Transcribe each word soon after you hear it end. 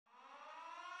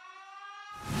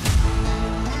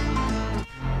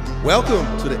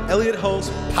Welcome to the Elliott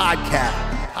Hulse Podcast.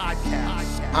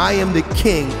 I am the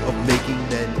king of making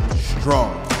men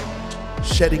strong.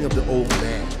 Shedding of the old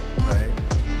man, right?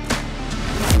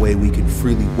 That way we can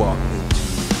freely walk into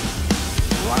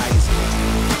rising,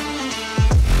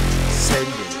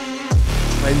 ascending,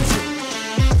 cleansing,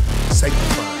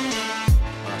 sanctifying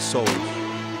our souls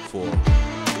for.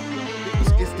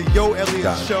 It's the Yo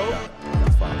Elliott Show.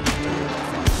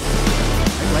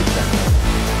 I like that.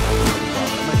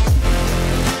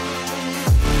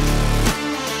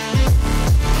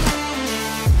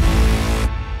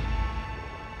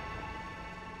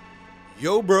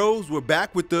 Yo, bros, we're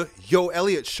back with the Yo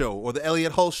Elliott Show or the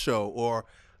Elliott Hulse Show, or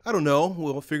I don't know,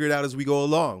 we'll figure it out as we go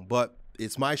along. But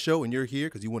it's my show and you're here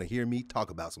because you want to hear me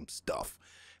talk about some stuff.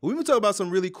 We've been talking about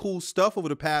some really cool stuff over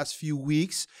the past few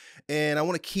weeks, and I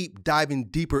want to keep diving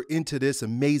deeper into this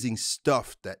amazing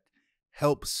stuff that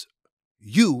helps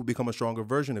you become a stronger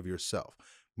version of yourself,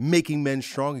 making men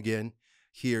strong again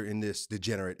here in this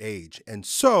degenerate age. And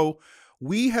so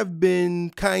we have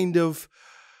been kind of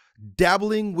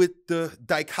dabbling with the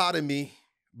dichotomy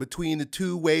between the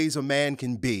two ways a man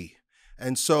can be.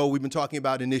 And so we've been talking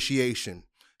about initiation,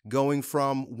 going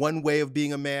from one way of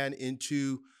being a man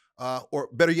into, or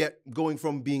better yet, going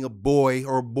from being a boy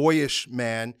or a boyish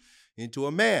man into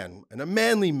a man, and a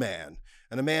manly man,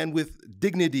 and a man with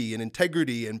dignity and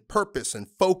integrity and purpose and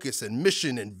focus and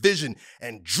mission and vision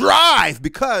and drive,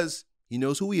 because he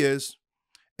knows who he is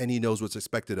and he knows what's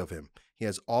expected of him. He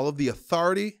has all of the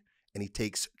authority and he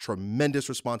takes tremendous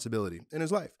responsibility in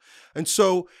his life. And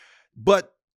so,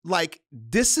 but like,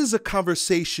 this is a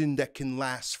conversation that can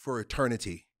last for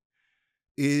eternity.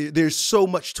 There's so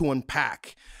much to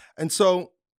unpack. And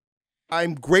so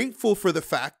I'm grateful for the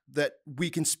fact that we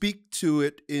can speak to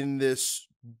it in this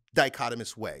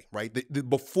dichotomous way, right? The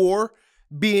before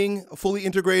being a fully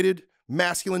integrated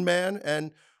masculine man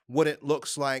and what it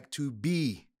looks like to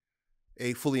be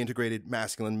a fully integrated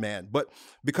masculine man. But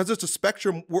because it's a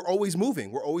spectrum, we're always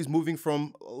moving. We're always moving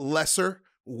from lesser,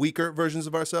 weaker versions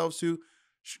of ourselves to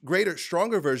greater,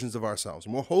 stronger versions of ourselves,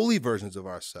 more holy versions of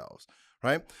ourselves,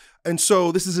 right? And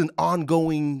so this is an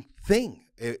ongoing thing.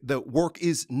 The work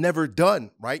is never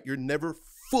done, right? You're never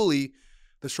fully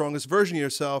the strongest version of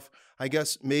yourself, I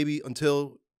guess maybe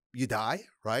until you die,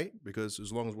 right? Because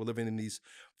as long as we're living in these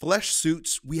flesh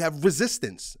suits, we have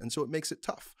resistance. And so it makes it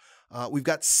tough. We've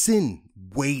got sin,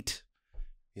 weight,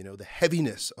 the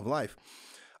heaviness of life.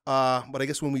 But I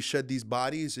guess when we shed these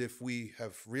bodies, if we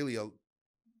have really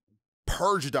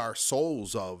purged our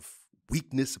souls of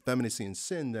weakness, effeminacy, and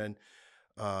sin, then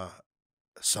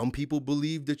some people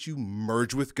believe that you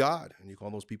merge with God, and you call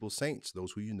those people saints,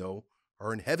 those who you know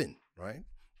are in heaven, right?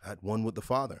 At one with the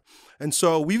Father. And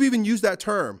so we've even used that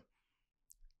term,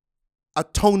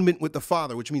 atonement with the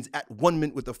Father, which means at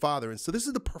one-ment with the Father. And so this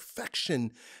is the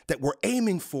perfection that we're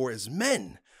aiming for as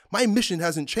men. My mission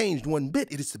hasn't changed one bit.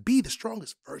 It is to be the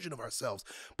strongest version of ourselves.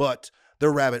 But the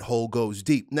rabbit hole goes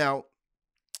deep. Now,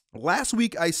 last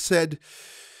week I said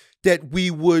that we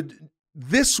would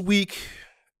this week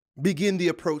begin the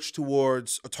approach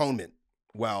towards atonement.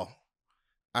 Well,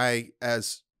 I,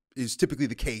 as is typically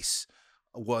the case,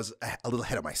 was a little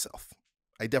ahead of myself.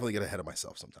 I definitely get ahead of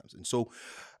myself sometimes. And so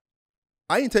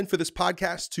I intend for this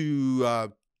podcast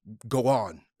to go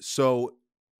on. So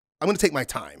I'm going to take my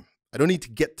time. I don't need to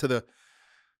get to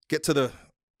the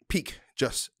peak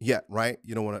just yet, right?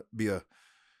 You don't want to be a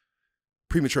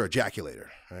premature ejaculator,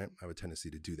 right? I have a tendency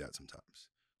to do that sometimes.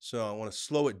 So I want to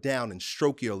slow it down and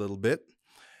stroke you a little bit.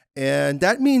 And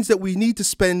that means that we need to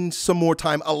spend some more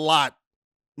time, a lot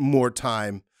more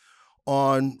time,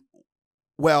 on,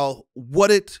 well,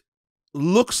 what it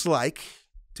looks like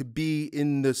to be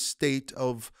in the state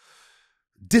of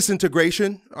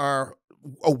disintegration, a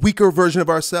weaker version of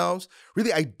ourselves,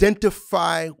 really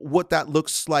identify what that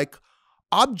looks like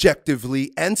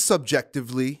objectively and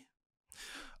subjectively,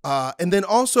 and then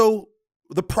also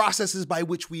the processes by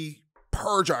which we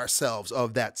purge ourselves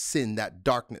of that sin, that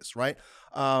darkness, right?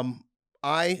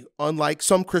 I, unlike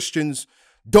some Christians,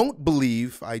 don't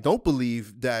believe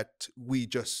that we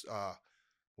just,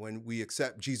 when we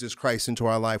accept Jesus Christ into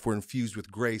our life, we're infused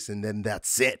with grace and then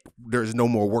that's it. There's no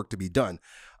more work to be done.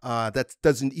 That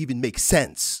doesn't even make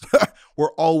sense.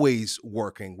 We're always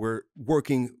working. We're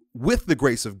working with the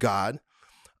grace of God.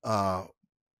 But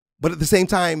at the same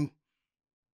time,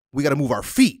 we got to move our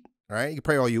feet, right? You can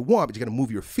pray all you want, but you got to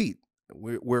move your feet.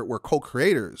 We're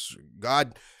co-creators.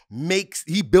 God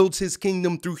he builds his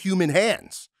kingdom through human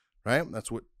hands, right?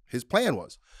 That's what his plan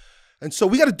was. And so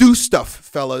we got to do stuff,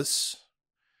 fellas.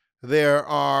 There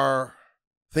are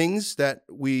things that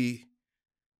we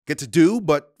get to do,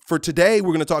 but for today, we're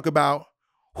going to talk about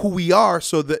who we are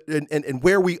so that and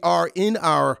where we are in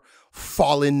our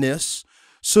fallenness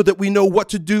so that we know what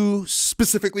to do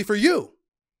specifically for you.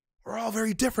 We're all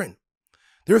very different.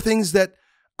 There are things that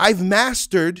I've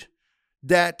mastered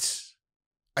that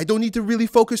I don't need to really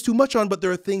focus too much on, but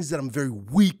there are things that I'm very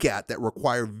weak at that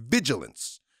require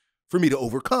vigilance for me to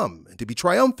overcome and to be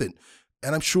triumphant.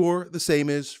 And I'm sure the same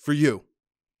is for you.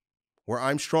 Where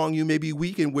I'm strong, you may be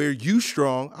weak, and where you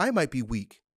strong, I might be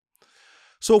weak.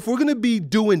 So if we're going to be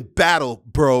doing battle,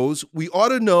 bros, we ought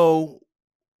to know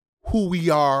who we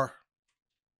are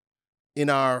in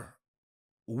our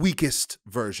weakest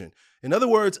version. In other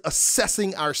words,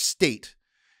 assessing our state,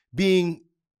 being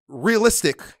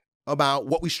realistic about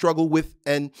what we struggle with.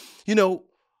 And,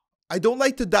 I don't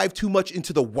like to dive too much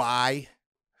into the why.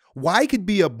 Why could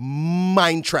be a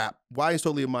mind trap. Why is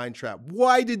totally a mind trap.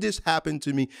 Why did this happen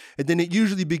to me? And then it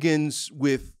usually begins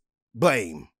with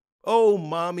blame. Oh,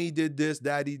 mommy did this,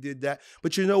 daddy did that.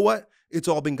 But you know what? It's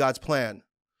all been God's plan.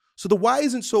 So the why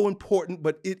isn't so important,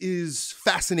 but it is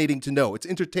fascinating to know. It's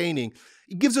entertaining.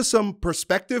 It gives us some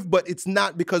perspective, but it's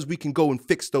not because we can go and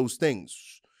fix those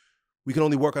things. We can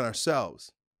only work on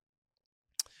ourselves.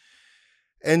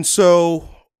 And so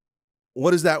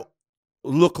what does that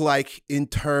look like in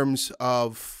terms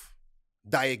of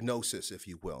diagnosis, if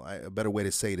you will? A better way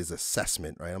to say it is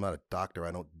assessment, right? I'm not a doctor.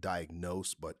 I don't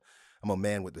diagnose, but I'm a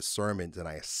man with discernment, and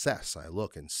I assess. I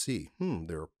look and see,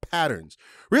 there are patterns.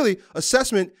 Really,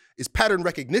 assessment is pattern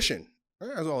recognition.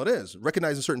 That's all it is.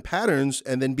 Recognizing certain patterns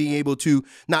and then being able to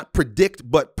not predict,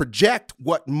 but project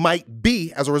what might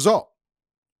be as a result.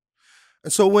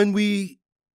 And so when we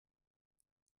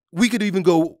could even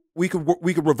go, we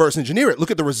could reverse engineer it.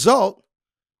 Look at the result,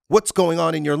 what's going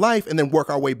on in your life, and then work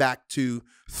our way back through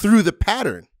the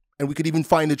pattern. And we could even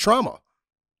find the trauma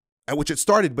at which it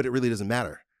started, but it really doesn't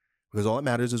matter. Because all that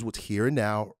matters is what's here and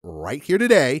now, right here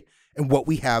today, and what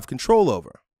we have control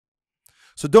over.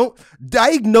 So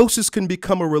diagnosis can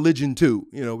become a religion too.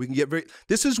 We can get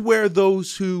this is where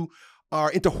those who are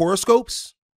into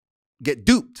horoscopes get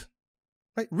duped,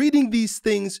 right? Reading these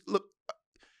things, look,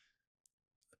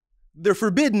 they're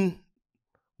forbidden,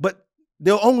 but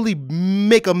they'll only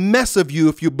make a mess of you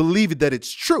if you believe that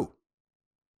it's true,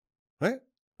 right?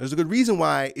 There's a good reason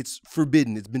why it's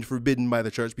forbidden. It's been forbidden by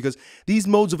the church because these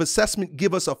modes of assessment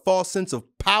give us a false sense of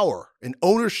power and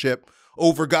ownership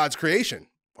over God's creation.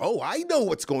 Oh, I know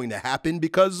what's going to happen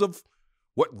because of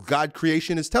what God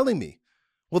creation is telling me.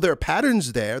 Well, there are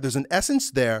patterns there. There's an essence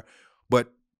there,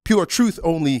 but pure truth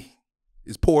only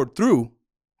is poured through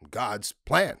God's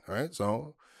plan, right?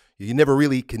 So you never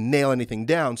really can nail anything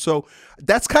down. So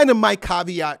that's kind of my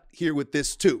caveat here with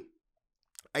this too.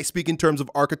 I speak in terms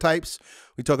of archetypes.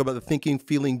 We talk about the thinking,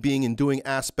 feeling, being, and doing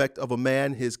aspect of a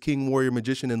man, his king, warrior,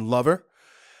 magician, and lover,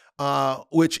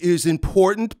 which is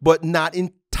important, but not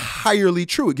entirely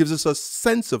true. It gives us a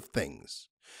sense of things.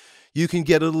 You can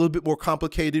get a little bit more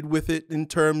complicated with it in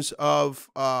terms of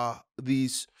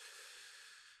these,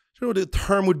 I don't know what the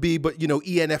term would be, but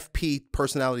ENFP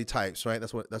personality types, right?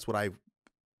 That's what I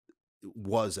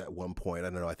was at one point. I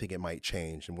don't know. I think it might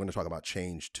change. And we're going to talk about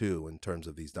change too in terms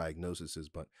of these diagnoses.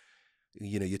 But,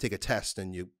 you take a test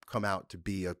and you come out to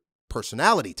be a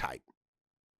personality type.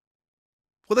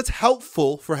 Well, that's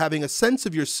helpful for having a sense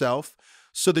of yourself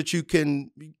so that you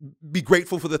can be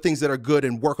grateful for the things that are good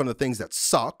and work on the things that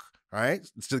suck. Right?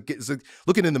 It's like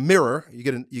looking in the mirror, you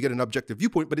get an objective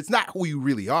viewpoint, but it's not who you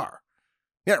really are.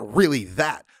 You're not really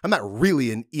that. I'm not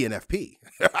really an ENFP.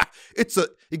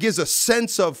 It gives a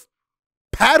sense of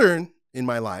pattern in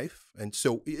my life. And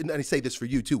so, and I say this for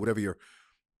you too, whatever your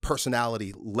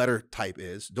personality letter type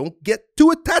is, don't get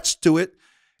too attached to it.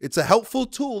 It's a helpful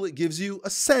tool. It gives you a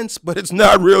sense, but it's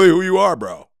not really who you are,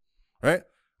 bro. Right?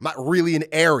 I'm not really an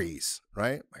Aries,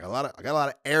 right? I got a lot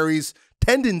of Aries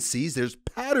tendencies. There's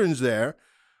patterns there,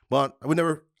 but I would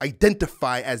never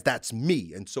identify as that's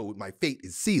me. And so my fate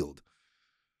is sealed.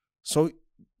 So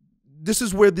this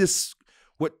is where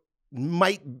what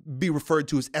might be referred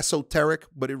to as esoteric,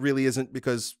 but it really isn't,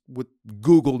 because with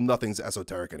Google, nothing's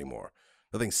esoteric anymore.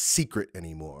 Nothing's secret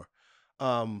anymore.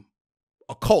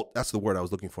 Occult, that's the word I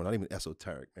was looking for, not even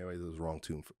esoteric. Maybe it was the wrong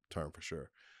term for sure.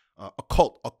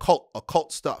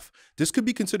 Occult stuff. This could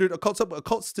be considered occult stuff, but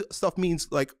occult stuff means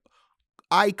like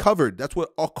eye covered. That's what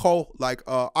occult, like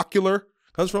ocular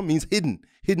comes from, means hidden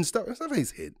stuff. It's not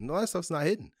hidden. All that stuff's not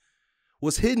hidden.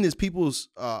 What's hidden is people's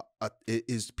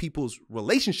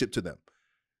relationship to them.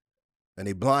 And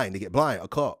they get blind,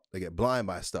 occult. They get blind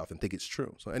by stuff and think it's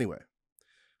true. So anyway,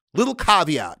 little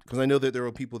caveat, because I know that there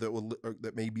are people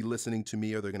that may be listening to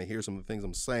me, or they're going to hear some of the things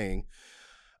I'm saying,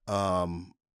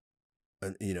 and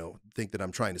think that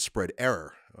I'm trying to spread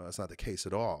error. That's not the case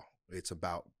at all. It's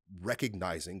about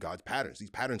recognizing God's patterns.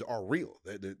 These patterns are real.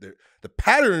 The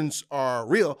patterns are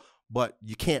real, but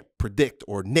you can't predict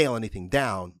or nail anything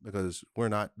down because we're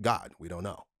not God. We don't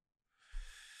know.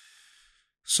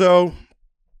 So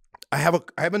I have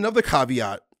another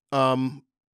caveat.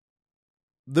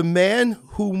 The man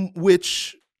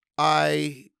which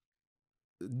I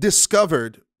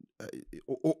discovered,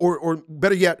 or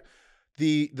better yet,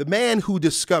 the man who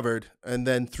discovered, and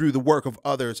then through the work of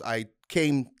others, I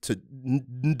came to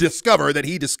discover that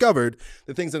he discovered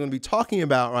the things I'm going to be talking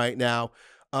about right now,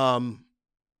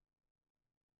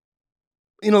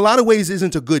 in a lot of ways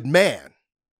isn't a good man.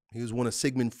 He was one of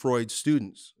Sigmund Freud's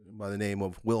students by the name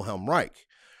of Wilhelm Reich.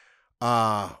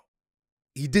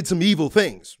 He did some evil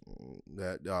things,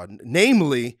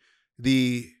 namely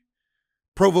the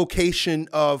provocation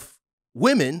of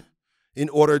women in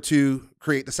order to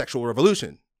create the sexual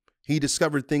revolution. He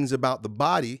discovered things about the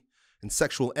body and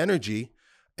sexual energy.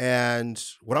 And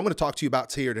what I'm going to talk to you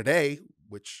about here today,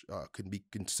 which can be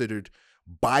considered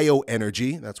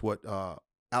bioenergy, that's what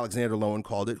Alexander Lowen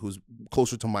called it, who's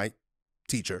closer to my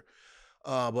teacher.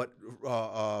 But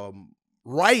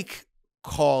Reich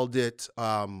called it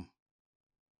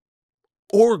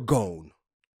orgone,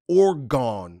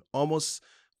 almost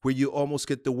where you almost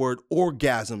get the word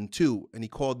orgasm too. And he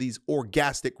called these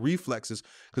orgastic reflexes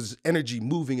because it's energy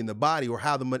moving in the body, or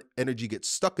how the energy gets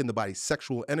stuck in the body,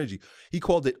 sexual energy. He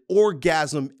called it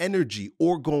orgasm energy,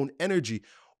 orgone energy.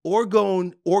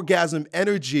 Orgasm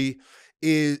energy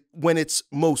is when it's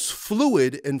most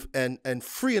fluid and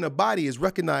free in a body is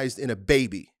recognized in a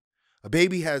baby. A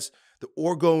baby has the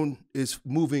orgone is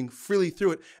moving freely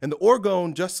through it. And the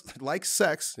orgone, just like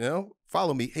sex,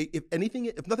 follow me. Hey, if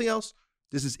nothing else,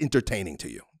 this is entertaining to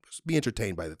you. Just be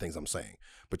entertained by the things I'm saying.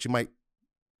 But you might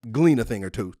glean a thing or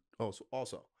two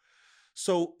also.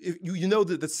 So if you know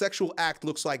that the sexual act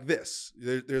looks like this.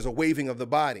 There's a waving of the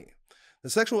body. The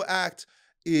sexual act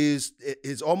is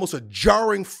almost a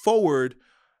jarring forward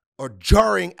or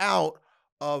jarring out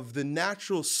of the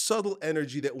natural subtle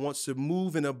energy that wants to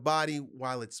move in a body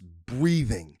while it's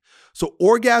breathing. So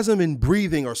orgasm and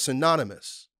breathing are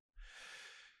synonymous.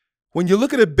 When you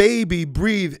look at a baby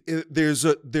breathe, there's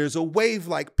a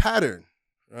wave-like pattern,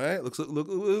 right? It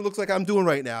looks like I'm doing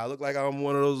right now. I look like I'm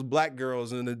one of those black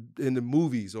girls in the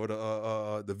movies or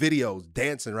the videos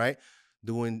dancing, right?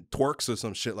 Doing twerks or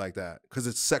some shit like that, because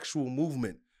it's sexual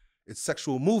movement. It's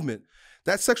sexual movement.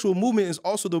 That sexual movement is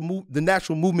also the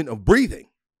natural movement of breathing.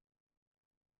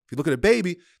 If you look at a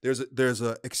baby, there's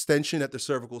a extension at the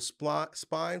cervical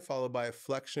spine, followed by a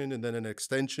flexion, and then an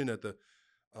extension at the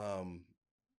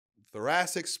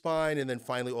thoracic spine, and then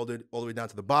finally all the way down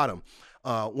to the bottom.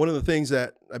 One of the things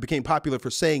that I became popular for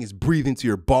saying is breathe into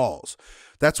your balls.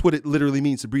 That's what it literally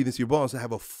means to breathe into your balls, to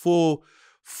have a full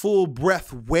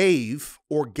breath wave,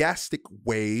 orgastic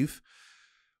wave,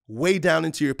 way down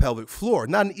into your pelvic floor.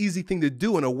 Not an easy thing to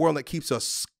do in a world that keeps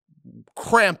us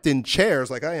cramped in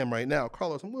chairs like I am right now.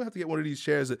 Carlos, I'm gonna have to get one of these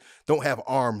chairs that don't have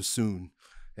arms soon.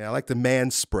 Yeah, I like the man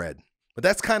spread, but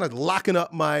that's kind of locking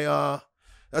up my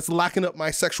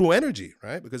sexual energy,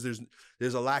 right? Because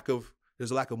there's a lack of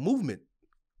movement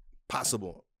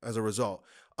possible as a result.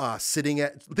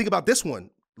 Think about this one,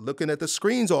 looking at the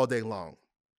screens all day long.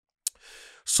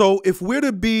 So if we're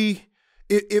to be,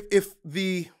 if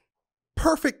the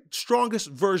perfect, strongest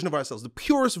version of ourselves, the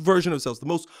purest version of ourselves, the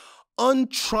most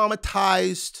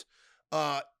untraumatized,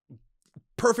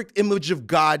 perfect image of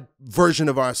God version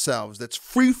of ourselves that's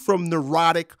free from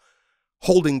neurotic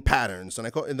holding patterns, and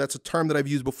that's a term that I've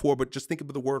used before, but just think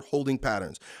of the word holding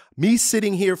patterns. Me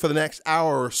sitting here for the next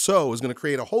hour or so is going to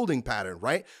create a holding pattern,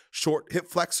 right? Short hip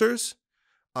flexors,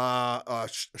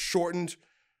 shortened,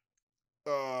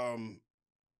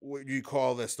 what do you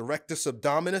call this? The rectus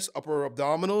abdominis, upper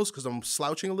abdominals, because I'm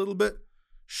slouching a little bit.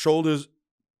 Shoulders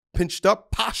pinched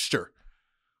up, posture.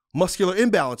 Muscular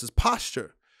imbalances,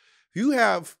 posture.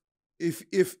 If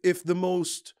the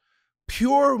most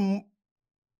pure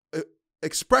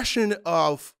expression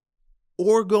of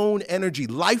orgone energy,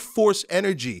 life force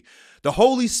energy, the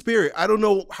Holy Spirit, I don't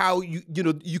know how you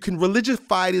can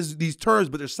religify these terms,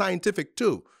 but they're scientific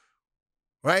too,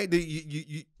 right?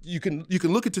 You can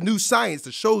look into new science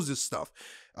that shows this stuff.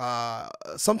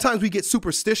 Sometimes we get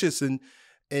superstitious and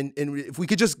if we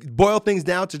could just boil things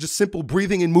down to just simple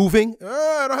breathing and moving,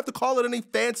 I don't have to call it any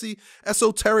fancy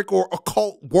esoteric or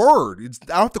occult word. I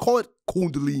don't have to call it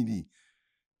kundalini.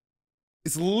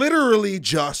 It's literally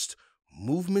just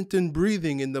movement and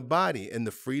breathing in the body and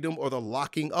the freedom or the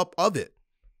locking up of it,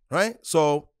 right?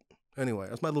 So anyway,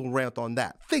 that's my little rant on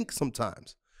that. Think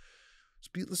sometimes.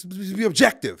 let's be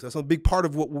objective. That's a big part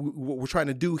of what we're trying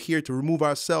to do here to remove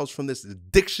ourselves from this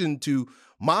addiction to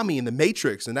mommy and the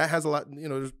matrix. And that has a lot,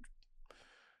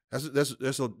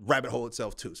 there's a rabbit hole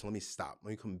itself too. So let me stop.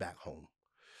 Let me come back home.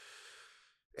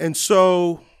 And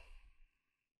so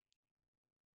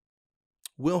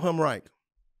Wilhelm Reich.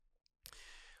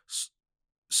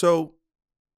 So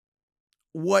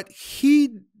what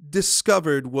he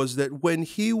discovered was that when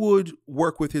he would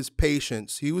work with his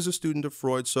patients, he was a student of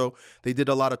Freud, so they did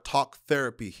a lot of talk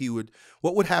therapy.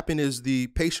 What would happen is the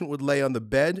patient would lay on the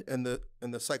bed and the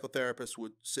psychotherapist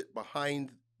would sit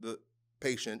behind the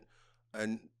patient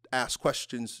and ask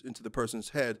questions into the person's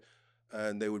head,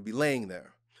 and they would be laying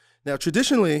there. Now,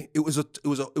 traditionally, it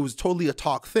was totally a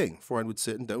talk thing. Freud would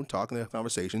sit and don't talk and they have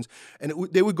conversations, and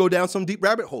they would go down some deep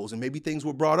rabbit holes, and maybe things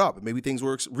were brought up, and maybe things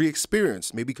were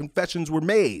re-experienced, maybe confessions were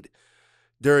made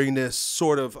during this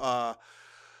sort of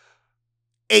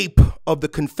ape of the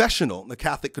confessional, the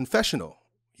Catholic confessional.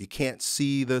 You can't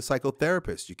see the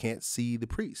psychotherapist, you can't see the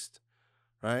priest,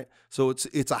 right? So it's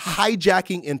a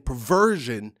hijacking and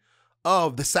perversion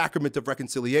of the sacrament of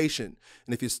reconciliation.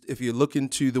 And if you look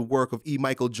into the work of E.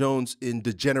 Michael Jones in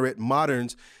Degenerate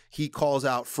Moderns, he calls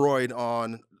out Freud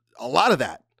on a lot of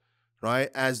that,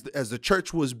 right? As the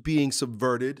church was being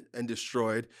subverted and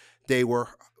destroyed, they were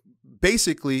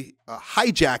basically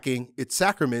hijacking its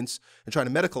sacraments and trying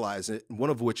to medicalize it, one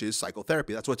of which is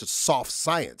psychotherapy. That's why it's a soft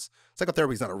science.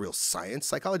 Psychotherapy is not a real science.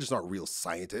 Psychologists aren't real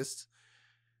scientists.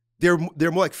 They're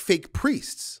more like fake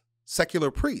priests,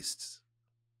 secular priests.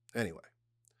 Anyway,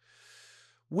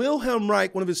 Wilhelm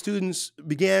Reich, one of his students,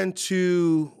 began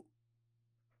to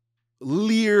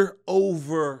leer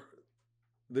over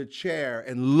the chair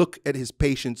and look at his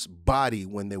patient's body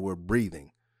when they were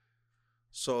breathing.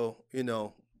 So,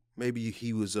 maybe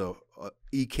he was a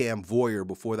ECAM voyeur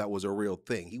before that was a real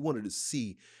thing. He wanted to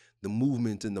see the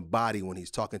movement in the body when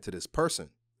he's talking to this person.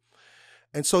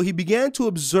 And so he began to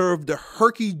observe the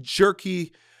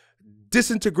herky-jerky,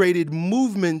 disintegrated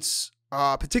movements,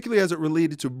 particularly as it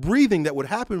related to breathing, that would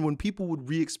happen when people would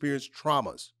re-experience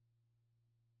traumas.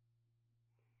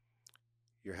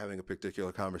 You're having a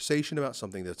particular conversation about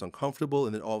something that's uncomfortable,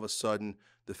 and then all of a sudden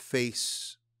the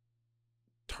face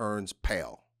turns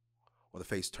pale, or the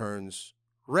face turns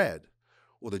red,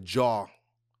 or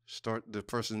the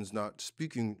person's not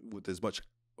speaking with as much,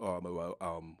 what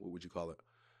would you call it?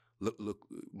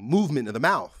 Movement in the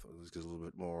mouth. It's a little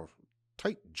bit more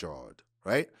tight-jawed,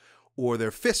 right? Or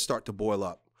their fists start to boil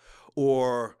up,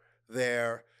 or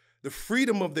the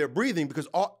freedom of their breathing, because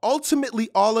ultimately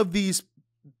all of these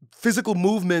physical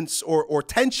movements or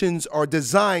tensions are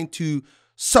designed to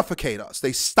suffocate us.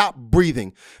 They stop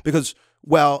breathing because,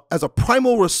 as a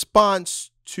primal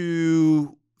response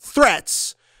to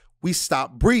threats, we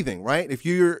stop breathing, right? If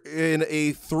you're in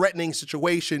a threatening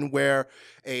situation where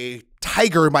a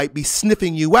tiger might be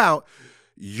sniffing you out,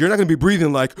 you're not going to be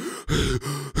breathing like,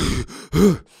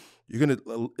 you're going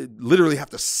to literally have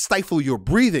to stifle your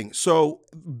breathing. So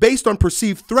based on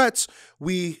perceived threats,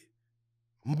 we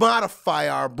modify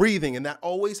our breathing, and that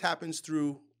always happens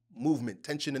through movement,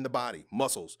 tension in the body,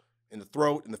 muscles, in the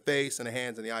throat, in the face, in the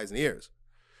hands, and the eyes, and the ears.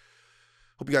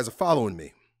 Hope you guys are following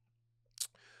me.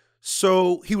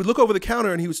 So he would look over the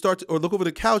counter and he would look over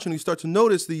the couch, and he'd start to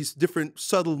notice these different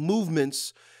subtle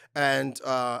movements and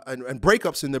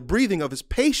breakups in the breathing of his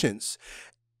patients.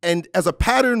 And as a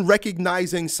pattern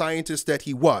recognizing scientist that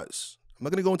he was, I'm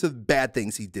not going to go into the bad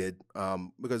things he did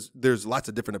because there's lots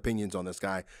of different opinions on this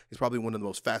guy. He's probably one of the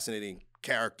most fascinating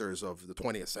characters of the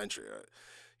 20th century. You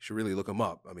should really look him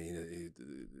up. I mean,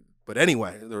 but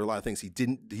anyway, there are a lot of things he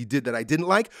did that I didn't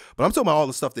like. But I'm talking about all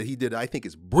the stuff that he did that I think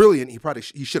is brilliant.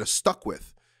 He should have stuck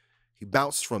with. He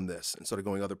bounced from this and started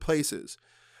going other places.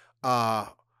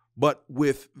 But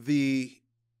with the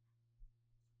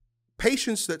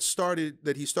patients that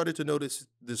he started to notice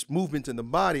this movement in the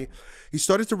body, he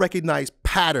started to recognize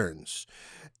patterns.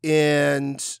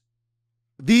 And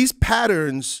these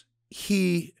patterns,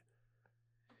 he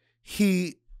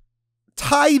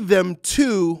tied them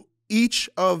to each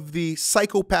of the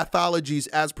psychopathologies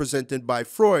as presented by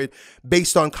Freud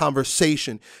based on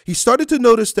conversation. He started to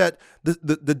notice that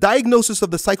the diagnosis of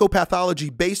the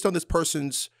psychopathology based on this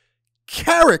person's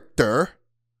character,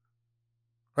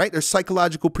 right, their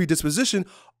psychological predisposition,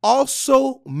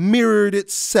 also mirrored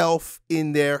itself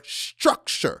in their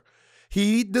structure.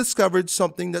 He discovered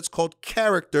something that's called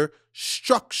character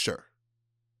structure.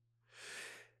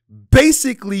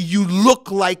 Basically, you look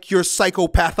like your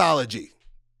psychopathology.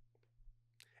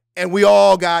 And we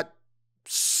all got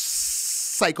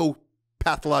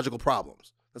psychopathological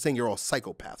problems. I'm not saying you're all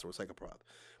psychopaths or psychopaths,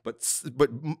 but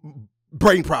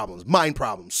brain problems, mind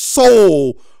problems,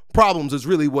 soul problems is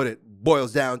really what it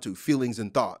boils down to, feelings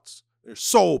and thoughts. They're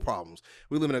soul problems.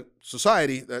 We live in a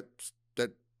society that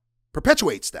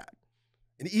perpetuates that.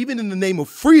 And even in the name of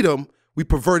freedom, we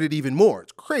pervert it even more.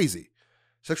 It's crazy.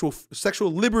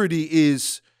 Sexual liberty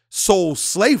is soul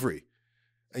slavery.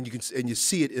 And you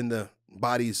see it in the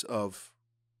bodies of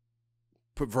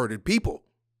perverted people.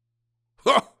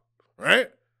 Right?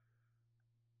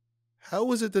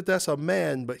 How is it that that's a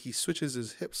man, but he switches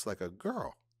his hips like a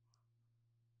girl?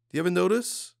 Do you ever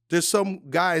notice? There's some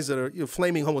guys that are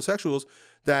flaming homosexuals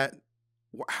that,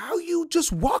 how are you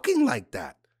just walking like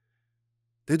that?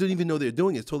 They don't even know they're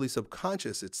doing it. It's totally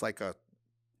subconscious. It's like a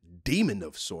demon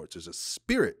of sorts. There's a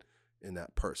spirit in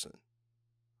that person.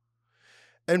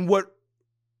 And what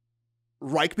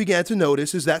Reich began to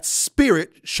notice is that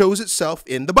spirit shows itself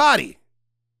in the body.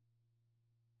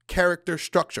 Character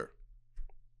structure.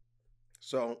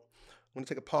 So I'm going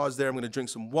to take a pause there. I'm going to drink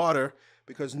some water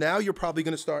because now you're probably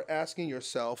going to start asking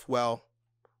yourself, well,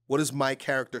 what does my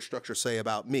character structure say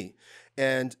about me?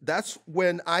 And that's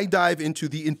when I dive into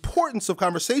the importance of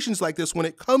conversations like this when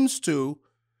it comes to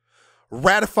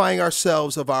ratifying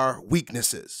ourselves of our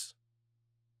weaknesses.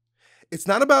 It's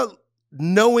not about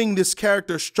knowing this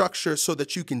character structure so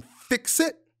that you can fix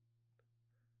it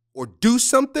or do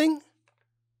something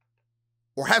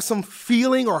or have some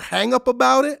feeling or hang up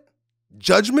about it,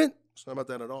 judgment. It's not about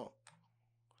that at all.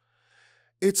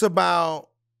 It's about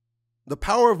the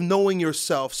power of knowing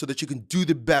yourself so that you can do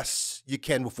the best you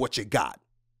can with what you got.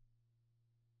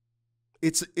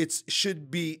 It should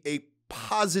be a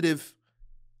positive,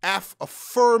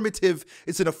 affirmative.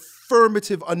 It's an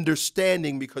affirmative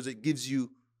understanding because it gives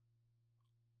you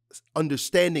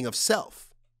understanding of self.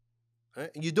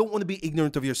 Right? And you don't want to be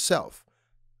ignorant of yourself.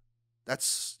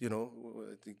 That's, I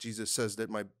think Jesus says that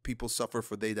my people suffer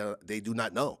for they do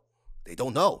not know. They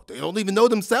don't know. They don't even know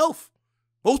themselves.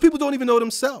 Most people don't even know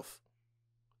themselves.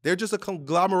 They're just a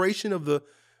conglomeration of the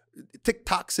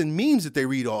TikToks and memes that they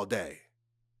read all day.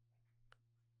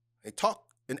 They talk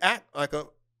and act like a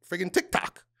friggin'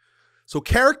 TikTok. So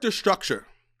character structure.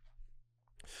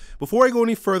 Before I go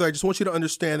any further, I just want you to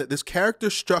understand that this character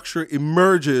structure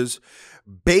emerges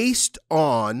based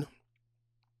on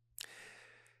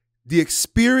the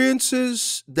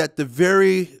experiences that the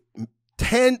very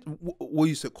what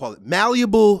you should call it,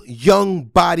 malleable young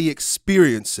body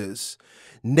experiences,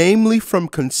 namely from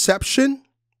conception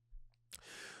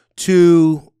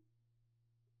to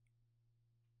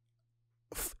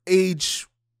age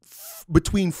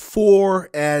between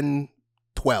 4 and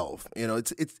 12.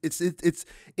 It's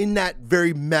in that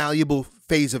very malleable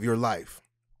phase of your life.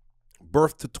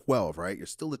 Birth to 12, right? You're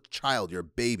still a child, you're a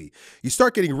baby. You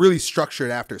start getting really structured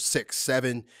after 6,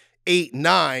 7, 8,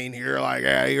 9. You're like,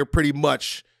 you're pretty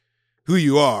much who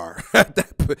you are at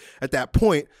that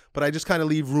point. But I just kind of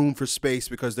leave room for space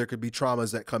because there could be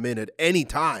traumas that come in at any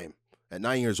time. At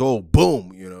 9 years old,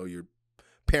 boom, your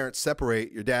parents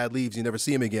separate, your dad leaves, you never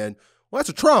see him again. Well, that's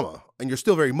a trauma, and you're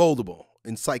still very moldable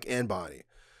in psych and body.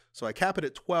 So I cap it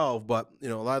at 12, but a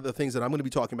lot of the things that I'm going to be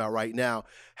talking about right now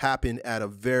happen at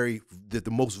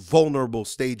the most vulnerable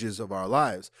stages of our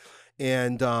lives.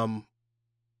 And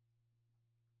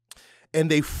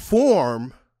they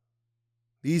form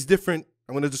these different,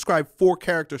 I'm going to describe 4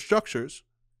 character structures.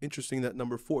 Interesting that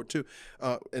number 4 too.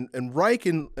 And Reich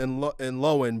and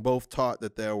Lowen both taught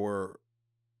that there were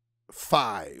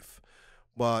 5,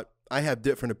 but I have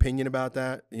different opinion about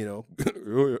that.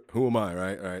 Who am I,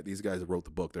 right? All right, these guys wrote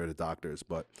the book, they're the doctors,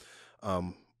 but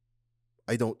I'll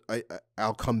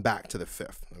come back to the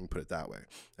 5th. Let me put it that way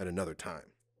at another time.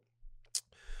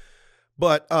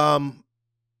 But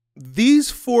these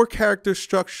 4 character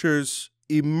structures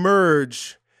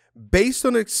emerge based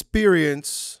on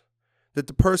experience that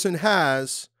the person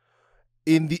has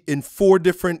in 4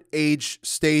 different age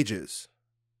stages.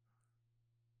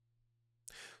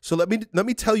 So let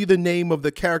me tell you the name of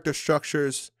the character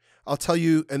structures. I'll tell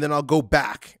you, and then I'll go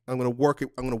back. I'm going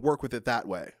to work with it that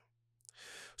way.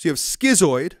 So you have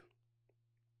schizoid,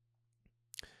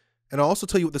 and I'll also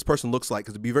tell you what this person looks like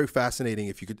because it'd be very fascinating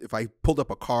if I pulled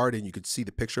up a card and you could see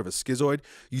the picture of a schizoid,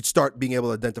 you'd start being able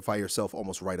to identify yourself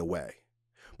almost right away.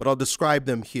 But I'll describe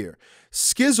them here.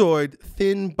 Schizoid,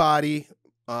 thin body,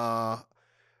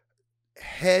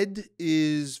 head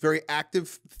is very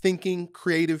active, thinking,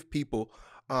 creative people.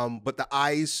 But the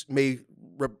eyes may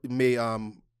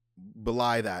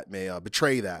belie that, may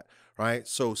betray that, right?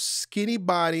 So skinny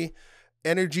body,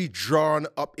 energy drawn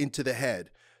up into the head,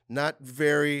 not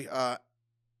very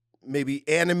maybe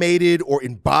animated or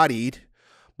embodied,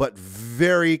 but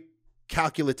very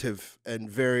calculative and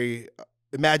very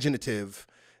imaginative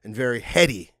and very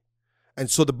heady. And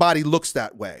so the body looks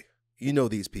that way. You know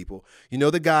these people. You know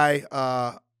the guy,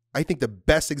 I think the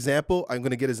best example, I'm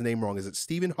going to get his name wrong, is it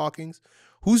Stephen Hawking's?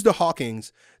 Who's the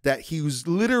Hawking's that he was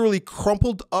literally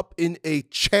crumpled up in a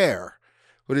chair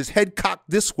with his head cocked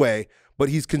this way, but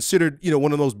he's considered,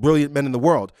 one of the most brilliant men in the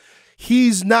world.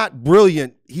 He's not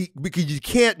brilliant because you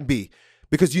can't be,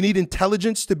 because you need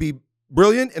intelligence to be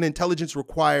brilliant, and intelligence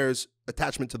requires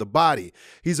attachment to the body.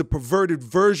 He's a perverted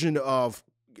version of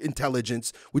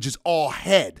intelligence, which is all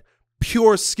head,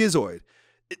 pure schizoid.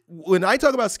 When I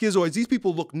talk about schizoids, these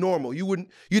people look normal. You'd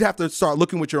have to start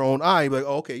looking with your own eye, like,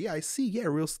 oh, okay, yeah, I see, yeah,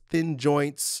 real thin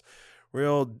joints,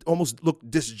 real almost look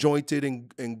disjointed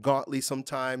and gauntly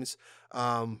sometimes.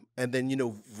 And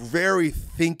then, very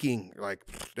thinking, like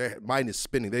their mind is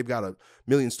spinning. They've got a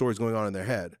million stories going on in their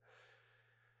head.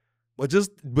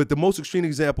 But the most extreme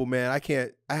example, man,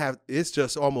 it's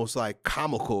just almost like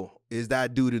comical, is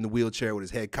that dude in the wheelchair with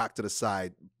his head cocked to the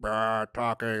side,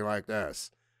 talking like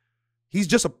this. He's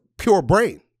just a pure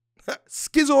brain.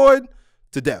 Schizoid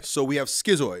to death. So we have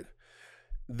schizoid.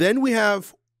 Then we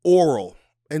have oral.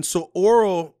 And so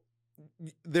oral,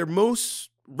 they're most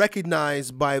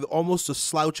recognized by almost the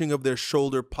slouching of their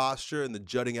shoulder posture and the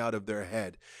jutting out of their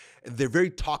head. And they're very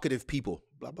talkative people,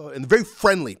 blah, blah, and very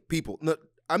friendly people. No,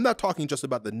 I'm not talking just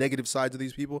about the negative sides of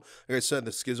these people. Like I said,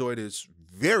 the schizoid is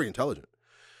very intelligent.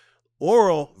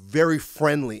 Oral, very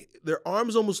friendly. Their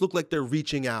arms almost look like they're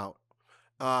reaching out.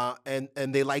 And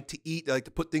they like to eat. They like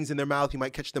to put things in their mouth. You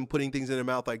might catch them putting things in their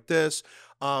mouth like this.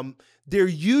 They're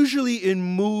usually in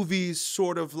movies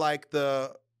sort of like they're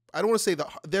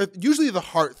usually the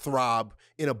heartthrob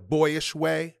in a boyish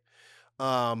way.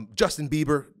 Justin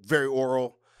Bieber, very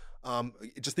oral.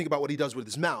 Just think about what he does with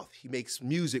his mouth. He makes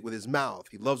music with his mouth.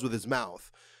 He loves with his mouth.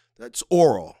 That's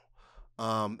oral.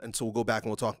 And so we'll go back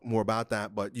and we'll talk more about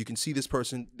that. But you can see this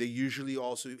person, they usually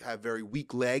also have very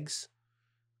weak legs.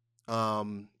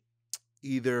 Either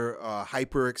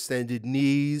hyperextended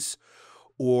knees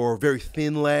or very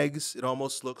thin legs. It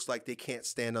almost looks like they can't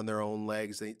stand on their own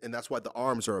legs, and that's what the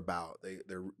arms are about.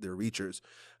 They're reachers,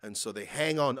 and so they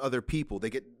hang on other people.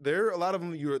 There are a lot of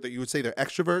them you would say they're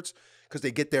extroverts because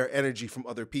they get their energy from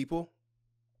other people.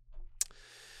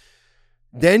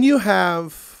 Then you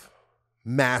have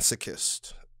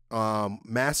masochist.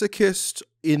 Masochist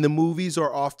in the movies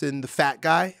are often the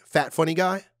fat funny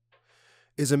guy.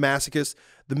 Is a masochist.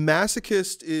 The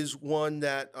masochist is one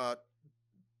that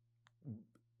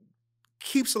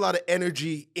keeps a lot of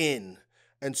energy in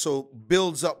and so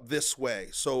builds up this way.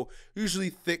 So usually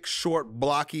thick, short,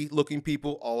 blocky looking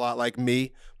people, a lot like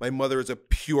me. My mother is a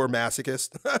pure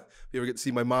masochist. If you ever get to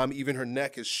see my mom, even her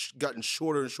neck has gotten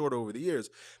shorter and shorter over the years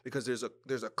because there's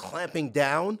a clamping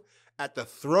down at the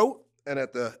throat and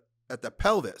at the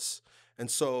pelvis. And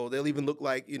so they'll even look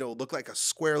like a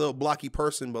square little blocky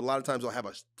person, but a lot of times they'll have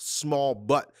a small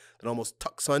butt that almost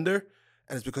tucks under,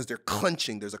 and it's because they're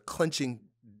clenching. There's a clenching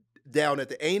down at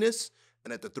the anus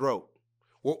and at the throat.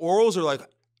 Where orals are like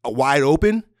a wide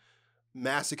open,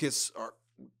 masochists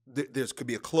could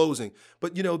be a closing.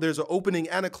 But, there's an opening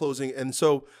and a closing. And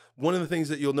so one of the things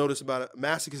that you'll notice about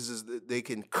masochists is that they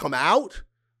can come out,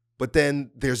 but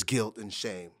then there's guilt and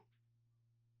shame.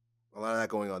 A lot of that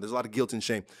going on. There's a lot of guilt and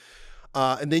shame.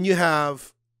 And then you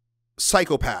have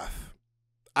psychopath.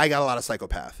 I got a lot of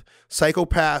psychopath.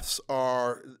 Psychopaths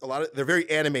they're very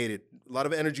animated. A lot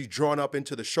of energy drawn up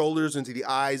into the shoulders, into the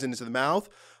eyes, and into the mouth.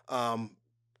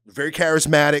 Very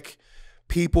charismatic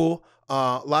people.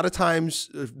 A lot of times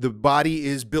the body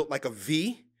is built like a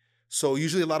V. So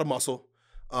usually a lot of muscle.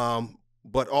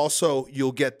 But also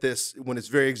you'll get this when it's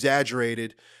very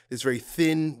exaggerated, this very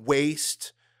thin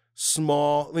waist,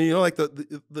 small, like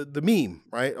the meme,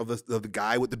 right? Of the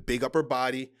guy with the big upper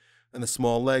body and the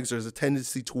small legs. There's a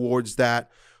tendency towards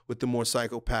that with the more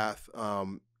psychopath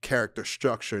character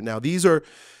structure. Now,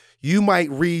 you might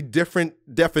read different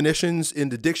definitions in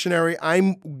the dictionary.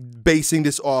 I'm basing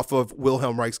this off of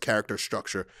Wilhelm Reich's character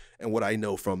structure and what I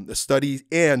know from the studies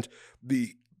and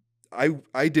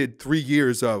I did 3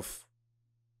 years of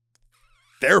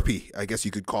therapy, I guess you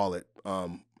could call it.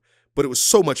 But it was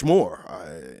so much more.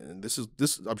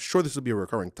 I'm sure this will be a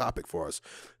recurring topic for us.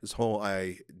 This whole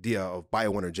idea of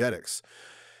bioenergetics.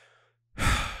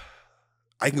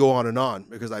 I can go on and on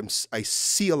because I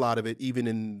see a lot of it even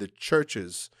in the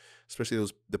churches, especially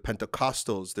the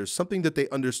Pentecostals. There's something that they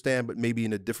understand, but maybe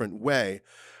in a different way,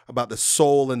 about the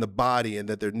soul and the body, and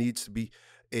that there needs to be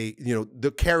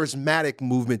the charismatic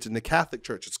movement in the Catholic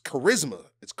Church. It's charisma.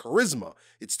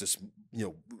 It's this,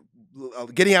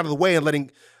 getting out of the way and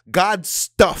letting God's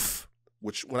stuff,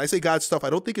 which when I say God's stuff, I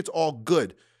don't think it's all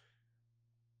good.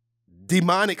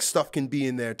 Demonic stuff can be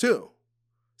in there too.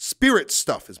 Spirit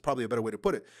stuff is probably a better way to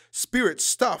put it. Spirit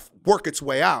stuff work its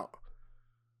way out.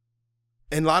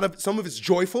 And some of it's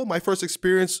joyful. My first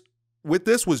experience with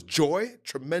this was joy,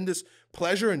 tremendous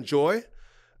pleasure and joy.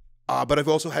 But I've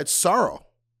also had sorrow.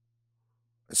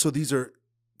 And so these are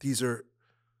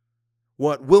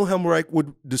what Wilhelm Reich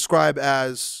would describe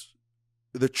as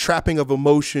the trapping of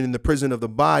emotion in the prison of the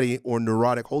body, or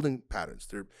neurotic holding patterns.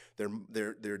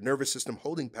 They're nervous system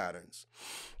holding patterns.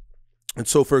 And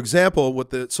so, for example,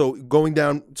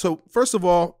 so first of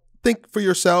all, think for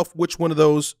yourself which one of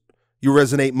those you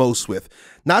resonate most with.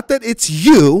 Not that it's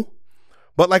you,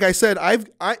 but like I said, I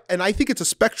think it's a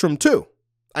spectrum too.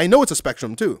 I know it's a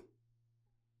spectrum too.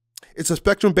 It's a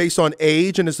spectrum based on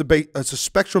age, and it's a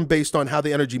spectrum based on how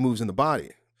the energy moves in the body.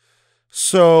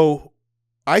 So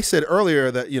I said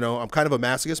earlier that, I'm kind of a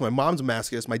masochist. My mom's a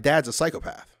masochist. My dad's a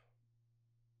psychopath.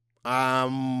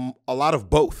 I'm a lot of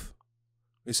both.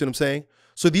 You see what I'm saying?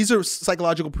 So these are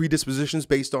psychological predispositions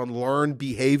based on learned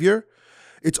behavior.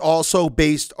 It's also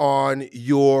based on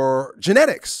your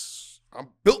genetics. I'm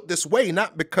built this way,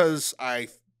 not because I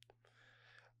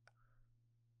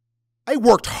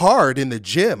worked hard in the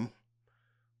gym,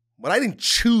 but I didn't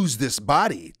choose this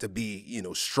body to be,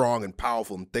 strong and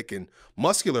powerful and thick and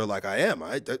muscular like I am.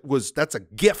 That's a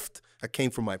gift that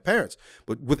came from my parents.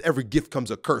 But with every gift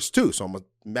comes a curse too. So I'm a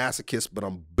masochist, but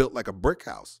I'm built like a brick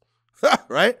house,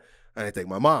 right? And I think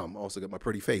my mom also got my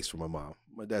pretty face from my mom.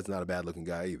 My dad's not a bad looking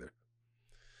guy either.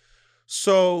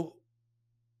 So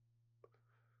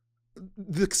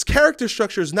the character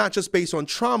structure is not just based on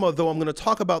trauma, though I'm going to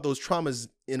talk about those traumas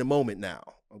in a moment now,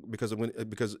 because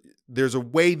there's a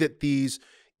way that these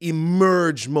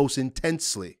emerge most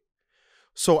intensely.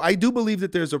 So I do believe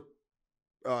that there's a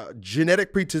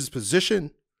genetic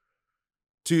predisposition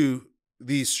to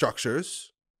these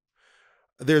structures.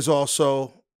 There's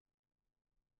also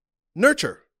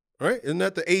nurture, right? Isn't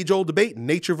that the age-old debate?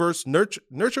 Nature versus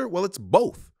nurture? Well, it's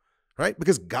both, right?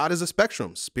 Because God is a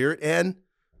spectrum, spirit and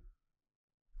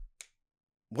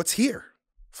what's here,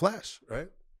 flesh, right?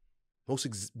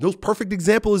 Most perfect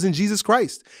example is in Jesus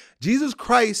Christ. Jesus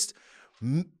Christ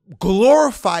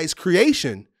glorifies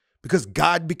creation because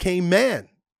God became man.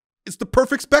 It's the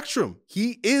perfect spectrum.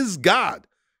 He is God,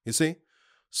 you see?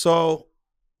 So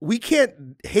we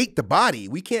can't hate the body.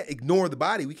 We can't ignore the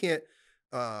body. We can't,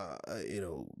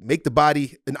 make the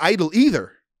body an idol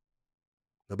either.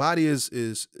 The body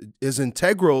is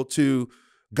integral to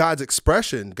God's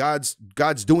expression. God's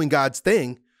doing God's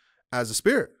thing as a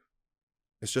spirit.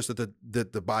 It's just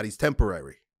that the body's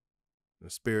temporary. The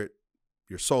spirit,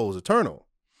 your soul is eternal.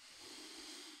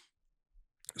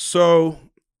 So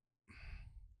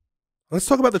let's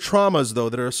talk about the traumas, though,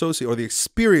 that are associated, or the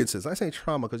experiences. I say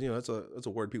trauma because, that's a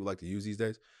word people like to use these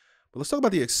days. But let's talk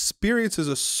about the experiences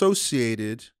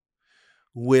associated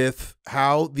with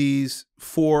how these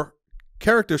four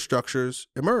character structures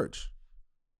emerge.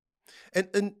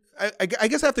 And I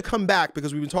guess I have to come back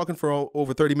because we've been talking for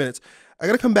over 30 minutes. I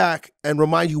got to come back and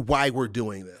remind you why we're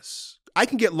doing this. I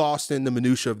can get lost in the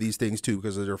minutia of these things too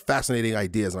because they're fascinating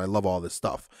ideas and I love all this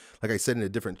stuff. Like I said in a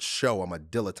different show, I'm a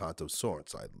dilettante of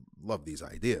sorts. I love these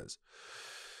ideas.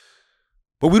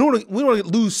 But we don't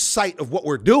lose sight of what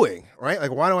we're doing, right?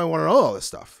 Like, why do I want to know all this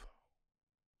stuff?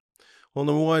 Well,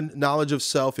 number one, knowledge of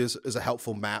self is a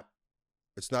helpful map.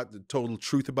 It's not the total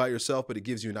truth about yourself, but it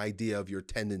gives you an idea of your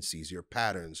tendencies, your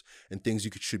patterns, and things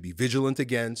you should be vigilant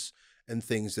against, and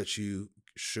things that you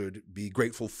should be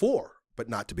grateful for, but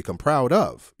not to become proud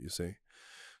of, you see?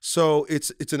 So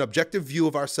it's an objective view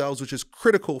of ourselves, which is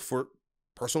critical for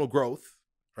personal growth,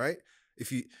 right?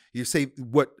 If you say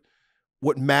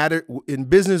what matter in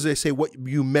business, they say what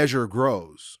you measure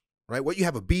grows, right? What you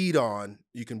have a bead on,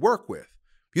 you can work with.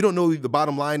 If you don't know the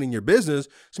bottom line in your business,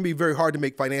 it's gonna be very hard to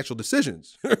make financial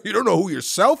decisions. You don't know who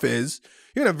yourself is.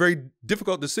 You're gonna have very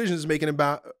difficult decisions making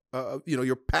about,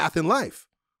 your path in life.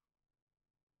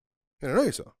 You don't know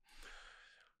yourself.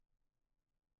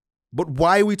 But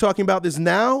why are we talking about this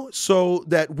now? So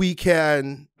that we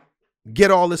can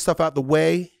get all this stuff out the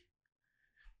way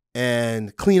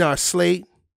and clean our slate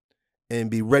and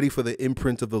be ready for the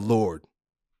imprint of the Lord,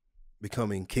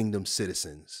 becoming kingdom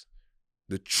citizens,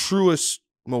 the truest,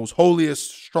 most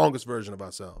holiest, strongest version of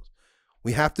ourselves.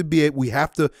 We have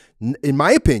to, in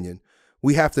my opinion,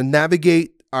 we have to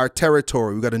navigate our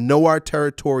territory. We got to know our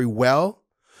territory well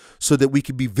so that we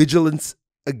can be vigilant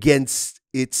against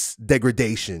its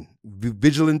degradation, be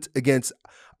vigilant against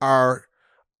our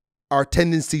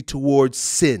tendency towards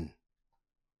sin,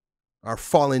 our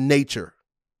fallen nature.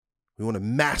 We want to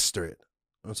master it.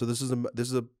 And so this is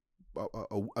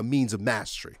a means of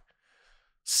mastery,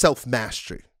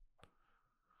 self-mastery.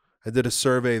 I did a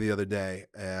survey the other day,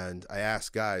 and I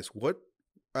asked guys, what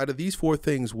out of these 4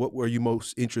 things, what were you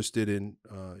most interested in,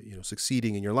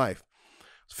 succeeding in your life?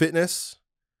 Fitness,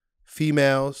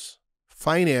 females,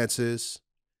 finances,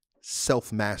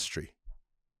 self-mastery.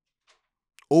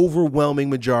 Overwhelming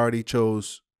majority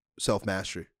chose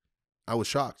self-mastery. I was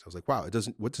shocked. I was like, wow,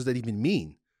 what does that even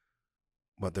mean?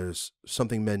 But there's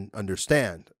something men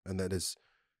understand, and that is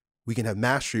we can have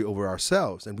mastery over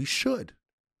ourselves, and we should.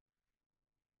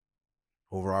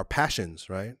 Over our passions,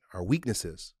 right? Our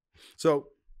weaknesses. So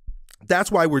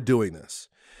that's why we're doing this.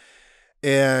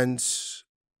 And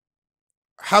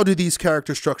how do these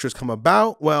character structures come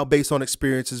about? Well, based on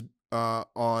experiences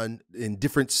in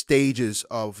different stages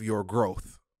of your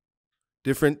growth.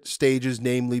 Different stages,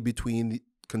 namely between the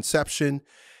conception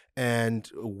and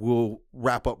we'll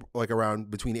wrap up like around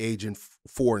between age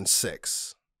 4 and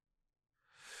 6.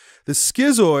 The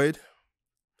schizoid,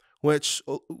 which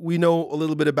we know a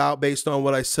little bit about based on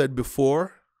what I said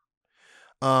before,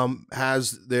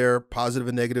 has their positive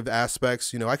and negative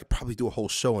aspects. I could probably do a whole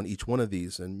show on each one of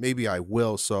these, and maybe I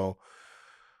will. So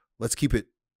let's keep it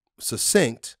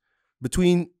succinct.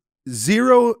 Between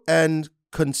 0 and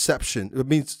conception,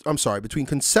 between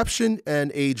conception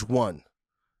and age 1,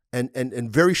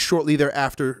 and very shortly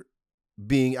thereafter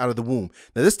being out of the womb.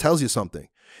 Now, this tells you something.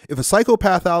 If a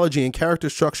psychopathology and character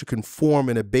structure can form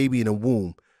in a baby in a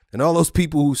womb, and all those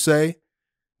people who say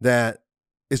that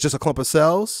it's just a clump of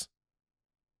cells,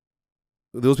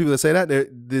 those people that say that,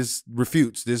 this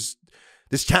refutes, this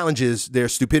challenges their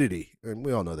stupidity. And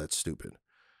we all know that's stupid.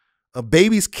 A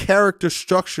baby's character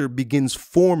structure begins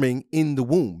forming in the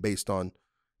womb based on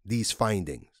these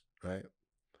findings, right?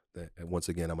 And once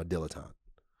again, I'm a dilettante.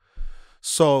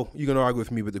 So you're going to argue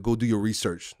with me, but to go do your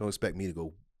research. Don't expect me to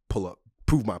go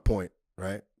prove my point,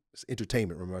 right? It's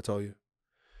entertainment, remember I told you?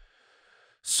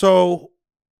 So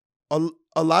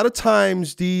a lot of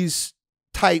times these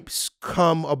types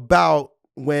come about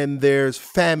when there's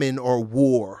famine or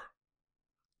war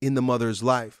in the mother's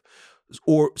life.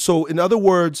 So in other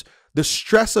words, the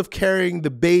stress of carrying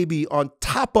the baby on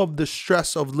top of the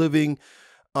stress of living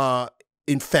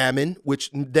in famine, which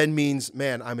then means,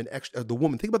 man, I'm the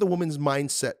woman. Think about the woman's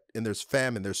mindset, and there's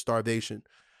famine, there's starvation.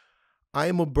 I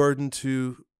am a burden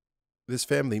to this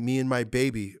family. Me and my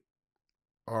baby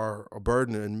are a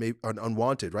burden and maybe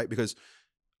unwanted, right? Because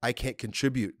I can't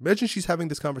contribute. Imagine she's having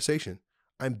this conversation.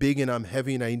 I'm big and I'm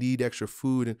heavy and I need extra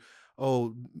food. And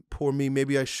oh, poor me.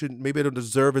 Maybe I don't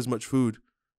deserve as much food,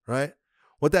 right?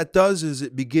 What that does is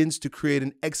it begins to create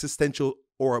an existential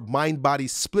or a mind-body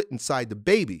split inside the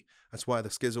baby. That's why the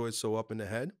schizoid is so up in the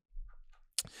head.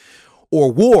 Or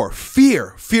war,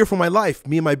 fear for my life.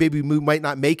 Me and my baby might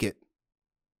not make it.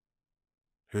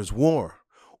 Here's war.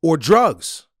 Or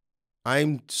drugs.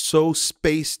 I'm so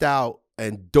spaced out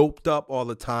and doped up all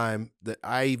the time that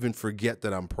I even forget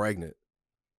that I'm pregnant.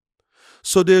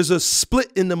 So there's a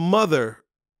split in the mother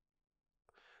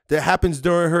that happens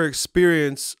during her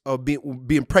experience of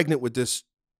being pregnant with this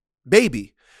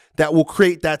baby that will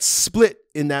create that split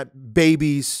in that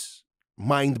baby's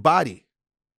mind body.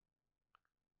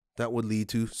 That would lead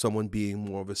to someone being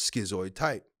more of a schizoid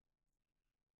type.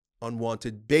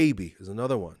 Unwanted baby is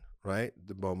another one, right?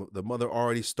 The mother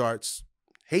already starts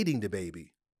hating the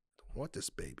baby. Don't want this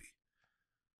baby.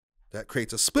 That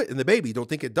creates a split in the baby. Don't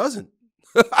think it doesn't.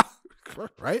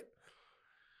 Right?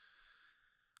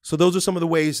 So those are some of the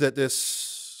ways that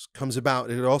this comes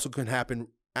about. It also can happen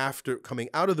after coming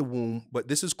out of the womb, but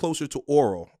this is closer to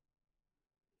oral.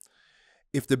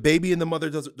 If the baby and the mother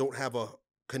don't have a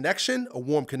connection, a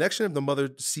warm connection, if the mother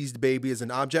sees the baby as an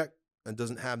object and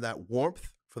doesn't have that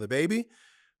warmth for the baby,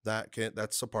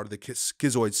 that's a part of the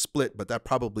schizoid split, but that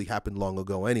probably happened long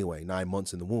ago anyway. 9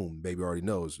 months in the womb, baby already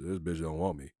knows this bitch don't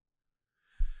want me.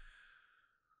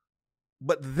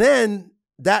 But then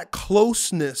that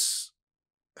closeness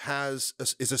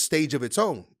is a stage of its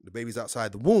own. The baby's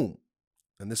outside the womb,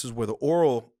 and this is where the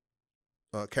oral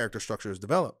character structure is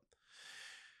developed.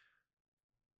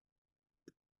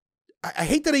 I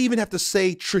hate that I even have to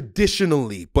say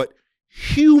traditionally, but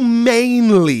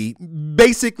humanely,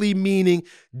 basically meaning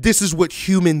this is what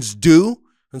humans do.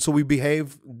 And so we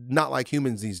behave not like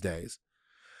humans these days.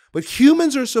 But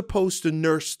humans are supposed to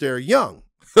nurse their young,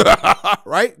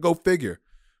 right? Go figure.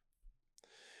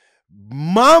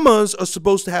 Mamas are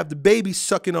supposed to have the baby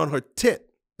sucking on her tit.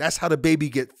 That's how the baby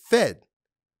gets fed.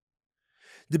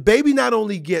 The baby not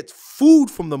only gets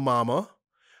food from the mama,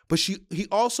 but he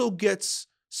also gets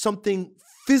something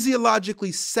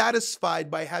physiologically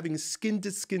satisfied by having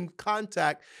skin-to-skin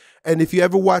contact. And if you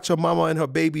ever watch a mama and her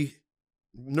baby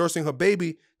nursing her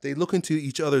baby, they look into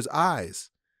each other's eyes.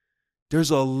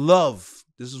 There's a love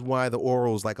This is why the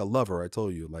oral is like a lover, I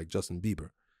told you, like Justin Bieber.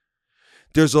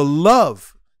 There's a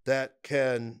love that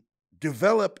can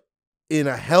develop in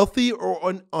a healthy or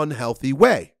an unhealthy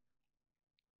way.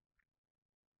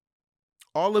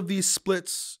 All of these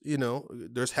splits,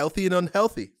 there's healthy and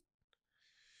unhealthy.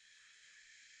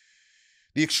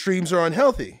 The extremes are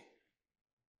unhealthy.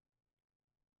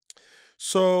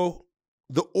 So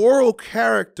the oral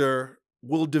character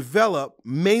will develop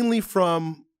mainly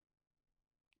from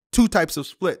two types of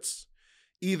splits.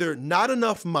 Either not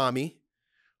enough mommy.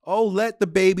 Oh, let the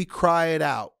baby cry it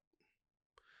out.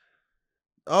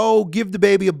 Oh, give the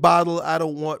baby a bottle. I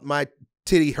don't want my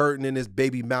titty hurting in this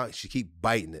baby mouth. She keep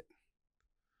biting it.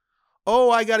 Oh,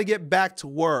 I got to get back to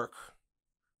work.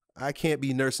 I can't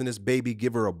be nursing this baby.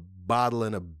 Give her a bottle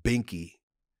and a binky.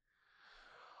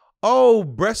 Oh,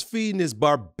 breastfeeding is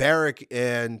barbaric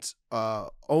and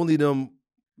only them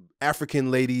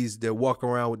African ladies that walk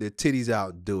around with their titties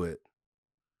out do it.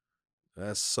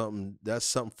 That's something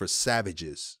for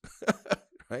savages,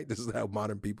 right? This is how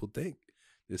modern people think.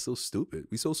 They're so stupid.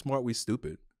 We so smart, we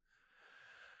stupid.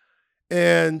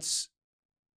 And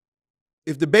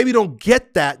if the baby don't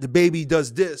get that, the baby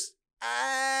does this.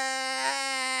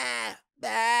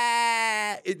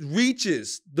 It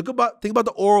reaches. Think about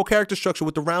the oral character structure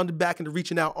with the rounded back and the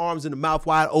reaching out arms and the mouth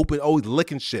wide open, always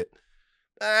licking shit.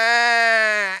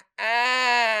 And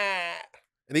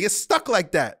they get stuck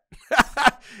like that.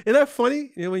 Isn't that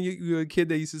funny? When you're a kid,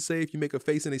 they used to say if you make a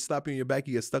face and they slap you in your back,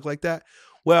 you get stuck like that.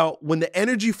 Well, when the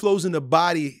energy flows in the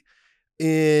body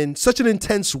in such an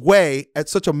intense way at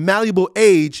such a malleable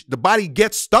age, the body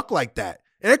gets stuck like that.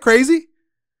 Isn't that crazy?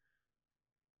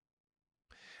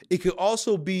 It could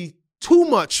also be too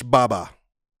much baba.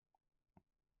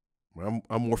 I'm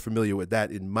more familiar with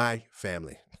that in my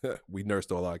family. We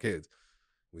nursed all our kids.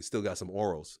 We still got some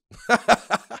orals.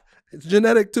 It's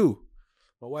genetic too.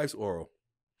 My wife's oral.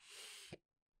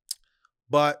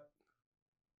 But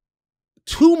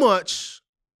too much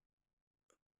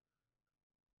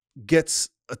gets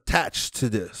attached to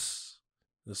this.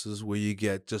 This is where you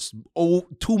get just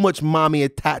too much mommy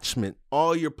attachment.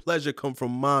 All your pleasure come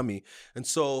from mommy. And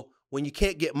so when you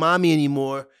can't get mommy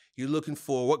anymore, you're looking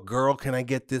for what girl can I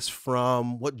get this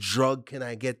from? What drug can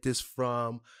I get this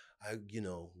from?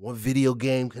 What video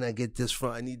game can I get this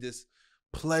from? I need this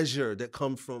pleasure that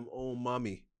comes from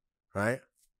mommy, right?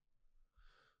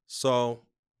 So,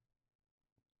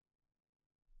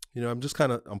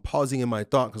 I'm pausing in my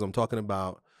thought because I'm talking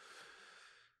about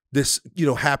this,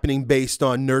 happening based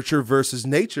on nurture versus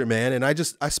nature, man. And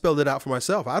I spelled it out for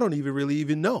myself. I don't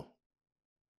really know.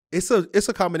 It's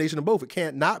a combination of both. It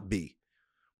can't not be.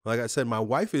 Like I said, my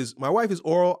wife is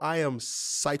oral. I am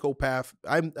psychopath.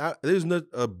 There's not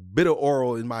a bit of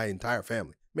oral in my entire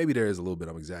family. Maybe there is a little bit.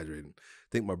 I'm exaggerating.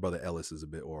 I think my brother Ellis is a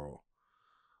bit oral,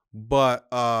 but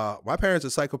my parents are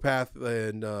psychopath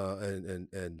and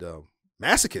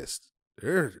masochist.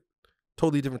 They're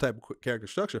totally different type of character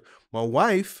structure. My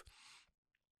wife,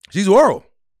 she's oral.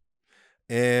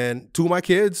 And two of my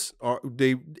kids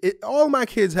all my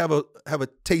kids have a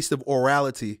taste of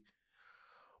orality,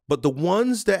 but the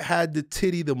ones that had the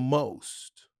titty the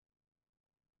most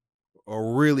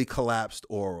are really collapsed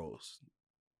orals.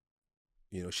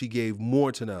 She gave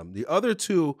more to them. The other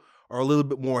two are a little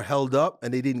bit more held up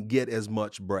and they didn't get as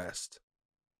much breast.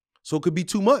 So it could be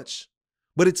too much,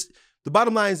 but the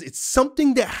bottom line is it's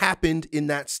something that happened in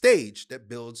that stage that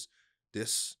builds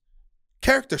this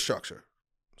character structure.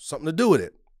 Something to do with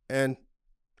it and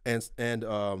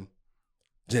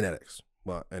genetics.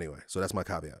 Well, anyway, so that's my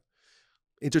caveat.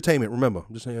 Entertainment. Remember,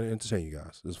 I'm just saying to entertain you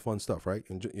guys. This is fun stuff, right?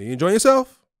 You enjoying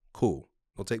yourself? Cool.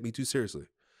 Don't take me too seriously.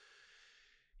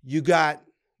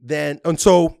 And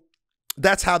so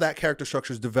that's how that character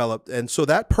structure is developed. And so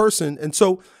that person, and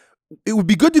so it would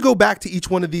be good to go back to each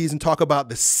one of these and talk about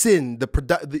the sin,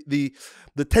 the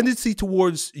tendency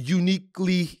towards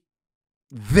uniquely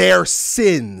their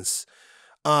sins,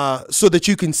 so that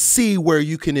you can see where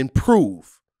you can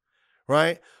improve,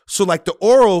 right? So like the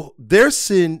oral, their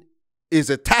sin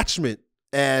is attachment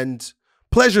and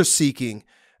pleasure seeking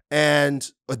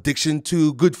and addiction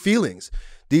to good feelings.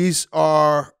 These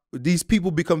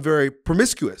people become very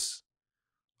promiscuous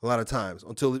a lot of times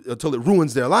until it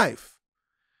ruins their life.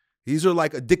 These are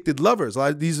like addicted lovers.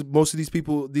 Most of these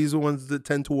people, these are ones that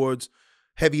tend towards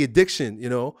heavy addiction.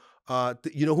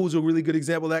 Who's a really good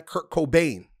example of that? Kurt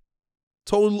Cobain,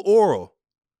 total oral,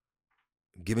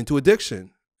 given to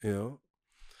addiction.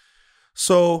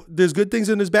 So there's good things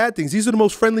and there's bad things. These are the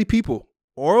most friendly people.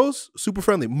 Orals, super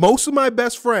friendly. Most of my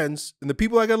best friends and the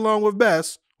people I get along with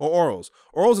best are orals.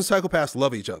 Orals and psychopaths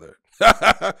love each other.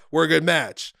 We're a good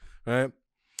match, right?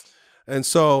 And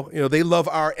so, they love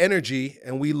our energy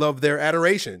and we love their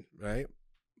adoration, right?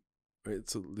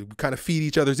 So we kind of feed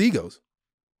each other's egos.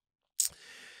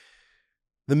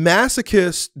 The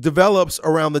masochist develops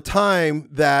around the time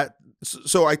that,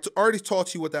 so I already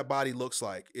taught you what that body looks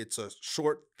like. It's a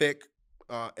short, thick,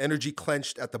 energy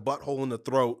clenched at the butthole and the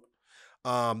throat.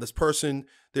 This person,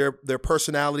 their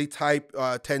personality type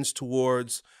tends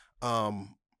towards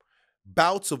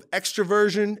bouts of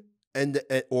extroversion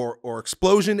or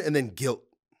explosion, and then guilt,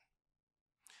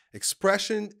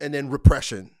 expression, and then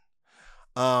repression.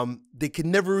 They can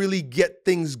never really get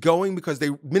things going because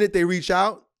the minute they reach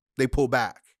out, they pull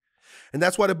back. And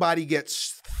that's why the body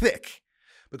gets thick,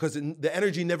 because the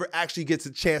energy never actually gets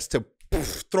a chance to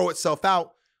throw itself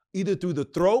out either through the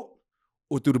throat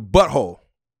or through the butthole.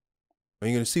 And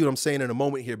you're going to see what I'm saying in a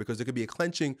moment here, because there could be a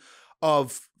clenching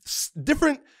of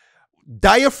different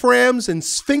diaphragms and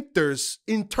sphincters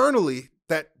internally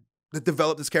that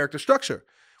develop this character structure.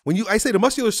 When I say the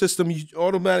muscular system,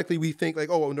 we think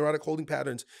like, oh, neurotic holding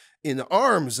patterns in the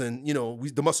arms and,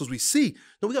 the muscles we see.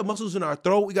 No, we got muscles in our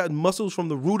throat. We got muscles from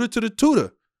the rooter to the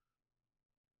tutor,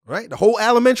 right? The whole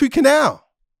alimentary canal.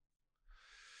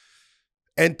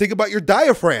 And think about your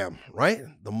diaphragm, right?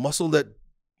 The muscle that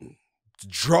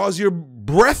draws your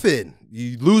breath in.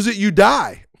 You lose it, you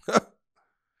die.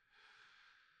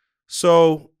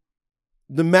 So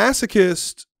the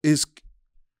masochist is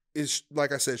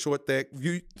like I said, short, thick,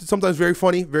 sometimes very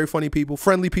funny people,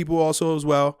 friendly people also as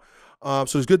well. So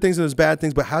there's good things and there's bad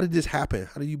things, but how did this happen?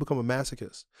 How did you become a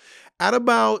masochist? At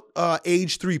about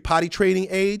age 3, potty training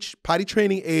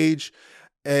age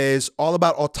is all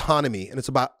about autonomy, and it's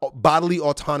about bodily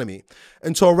autonomy.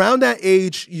 And so around that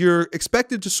age, you're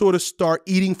expected to sort of start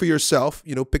eating for yourself,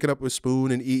 picking up a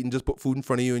spoon and eating, just put food in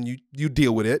front of you and you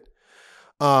deal with it,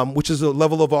 which is a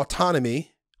level of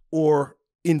autonomy, or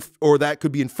that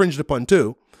could be infringed upon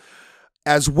too,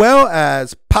 as well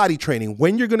as potty training,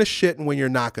 when you're going to shit and when you're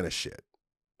not going to shit.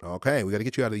 Okay, we got to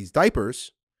get you out of these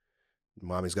diapers.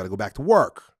 Mommy's got to go back to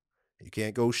work. You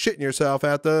can't go shitting yourself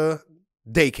at the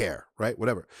daycare, right?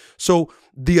 Whatever. So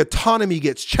the autonomy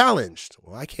gets challenged.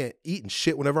 Well, I can't eat and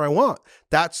shit whenever I want.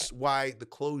 That's why the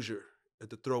closure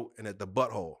at the throat and at the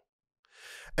butthole.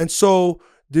 And so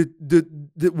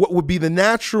what would be the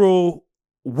natural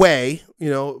way,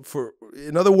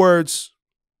 in other words,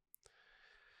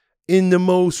 in the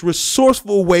most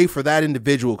resourceful way for that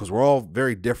individual, because we're all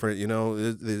very different,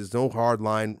 there's no hard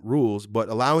line rules, but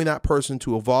allowing that person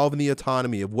to evolve in the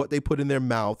autonomy of what they put in their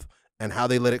mouth and how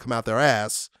they let it come out their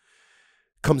ass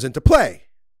comes into play.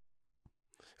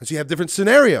 And so you have different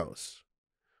scenarios.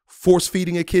 Force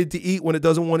feeding a kid to eat when it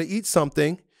doesn't want to eat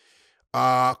something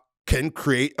can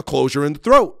create a closure in the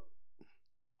throat.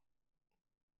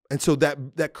 And so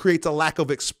that creates a lack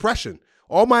of expression.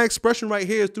 All my expression right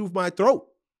here is through my throat.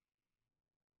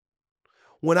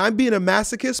 When I'm being a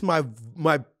masochist,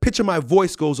 my pitch of my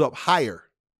voice goes up higher.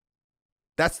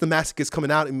 That's the masochist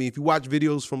coming out in me. If you watch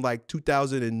videos from like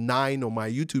 2009 on my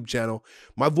YouTube channel,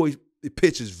 my voice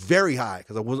pitch is very high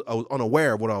because I was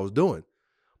unaware of what I was doing.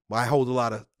 But I hold a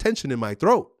lot of tension in my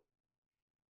throat.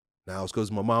 Now it's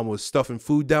because my mom was stuffing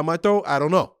food down my throat. I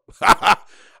don't know. I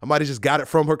might have just got it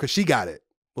from her because she got it.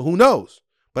 But who knows?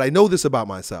 But I know this about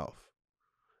myself.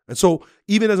 And so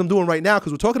even as I'm doing right now,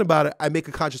 because we're talking about it, I make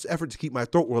a conscious effort to keep my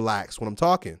throat relaxed when I'm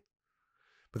talking,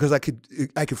 because I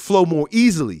could flow more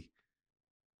easily.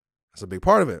 That's a big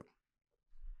part of it.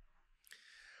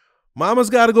 Mama's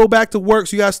got to go back to work,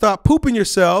 so you got to stop pooping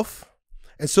yourself.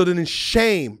 And so then in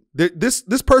shame, this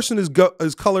person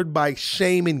is colored by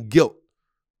shame and guilt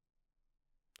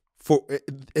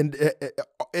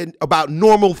and about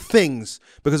normal things,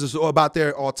 because it's all about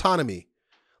their autonomy.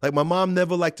 Like my mom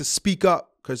never liked to speak up,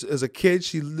 because as a kid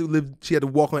she had to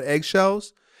walk on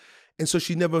eggshells, and so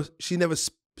she never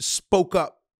spoke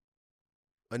up.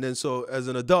 And then so as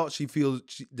an adult, she feels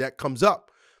that comes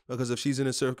up, because if she's in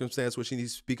a circumstance where she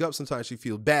needs to speak up, sometimes she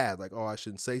feels bad, like, oh, I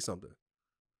shouldn't say something.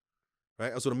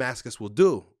 Right? That's what a masochist will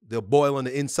do. They'll boil on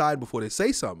the inside before they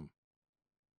say something.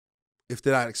 If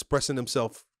they're not expressing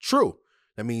themselves true,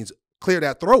 that means clear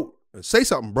that throat and say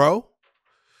something, bro.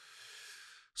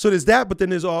 So there's that, but then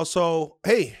there's also,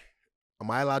 hey,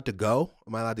 am I allowed to go?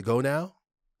 Am I allowed to go now?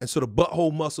 And so the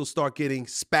butthole muscles start getting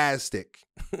spastic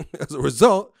as a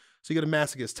result. So you get a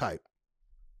masochist type.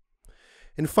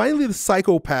 And finally, the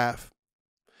psychopath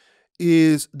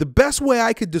is the best way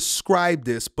I could describe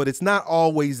this, but it's not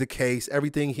always the case.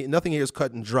 Nothing here is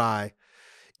cut and dry.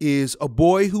 Is a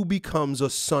boy who becomes a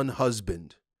son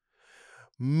husband,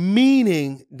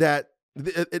 meaning that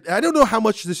I don't know how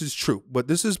much this is true, but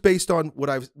this is based on what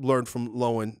I've learned from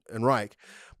Lowen and Reich.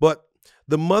 But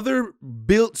the mother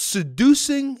built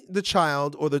seducing the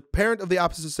child, or the parent of the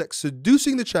opposite sex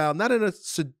seducing the child, not in a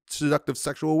seductive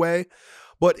sexual way,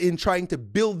 but in trying to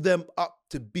build them up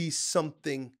to be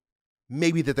something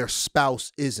maybe that their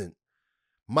spouse isn't.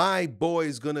 My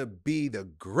boy's gonna be the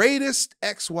greatest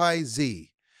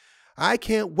XYZ. I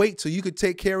can't wait till you could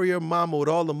take care of your mama with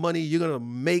all the money you're gonna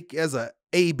make as a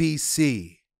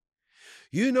ABC.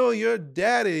 You know your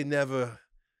daddy never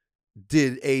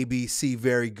did ABC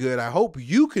very good. I hope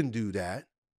you can do that.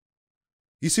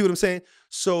 You see what I'm saying?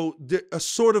 So a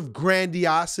sort of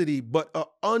grandiosity, but an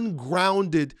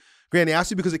ungrounded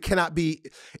grandiosity, because it can't be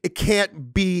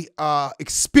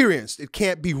experienced. It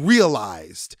can't be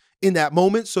realized in that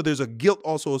moment. So there's a guilt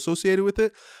also associated with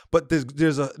it. But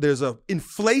there's a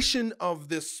inflation of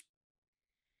this,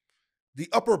 the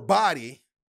upper body,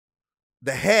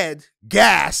 the head,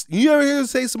 gassed. You ever hear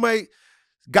say somebody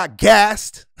got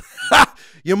gassed?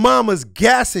 Your mama's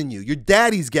gassing you. Your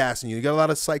daddy's gassing you. You got a lot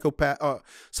of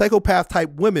psychopath type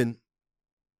women,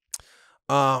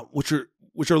 which are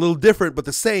a little different, but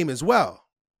the same as well.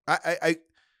 I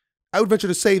would venture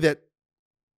to say that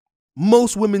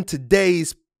most women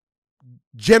today's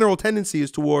general tendency is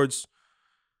towards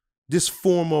this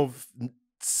form of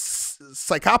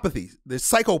psychopathy. They're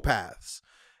psychopaths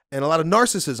and a lot of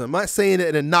narcissism. I'm not saying it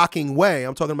in a knocking way.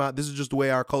 I'm talking about this is just the way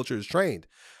our culture is trained.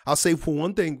 I'll say, for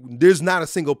one thing, there's not a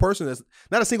single person,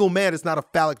 not a single man that's not a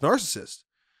phallic narcissist.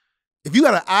 If you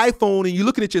got an iPhone and you're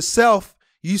looking at yourself,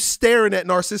 you staring at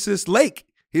Narcissus Lake,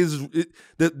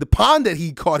 the pond that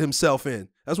he caught himself in.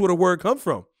 That's where the word comes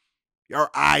from.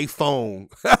 Our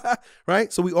iPhone,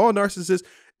 right? So we all narcissists,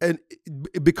 and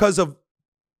because of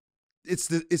it's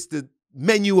the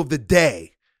menu of the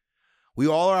day. We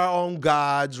all are our own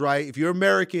gods, right? If you're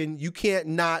American, you can't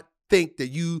not think that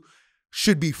you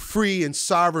should be free and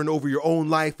sovereign over your own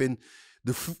life, and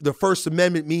the First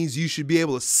Amendment means you should be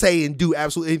able to say and do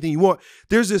absolutely anything you want.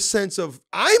 There's this sense of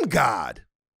I'm God,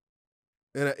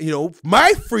 and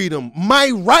my freedom,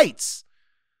 my rights,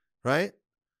 right?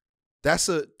 That's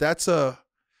a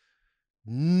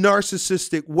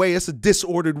narcissistic way. It's a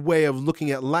disordered way of looking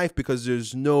at life because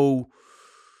there's no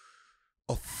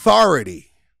authority.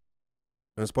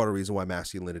 And that's part of the reason why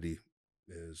masculinity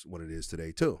is what it is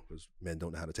today too, because men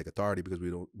don't know how to take authority because we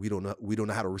don't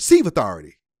know how to receive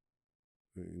authority.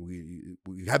 We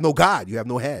have no God, you have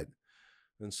no head.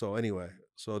 And so anyway,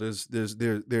 so there's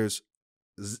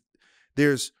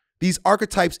these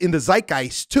archetypes in the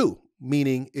zeitgeist too,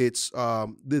 meaning it's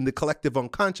in the collective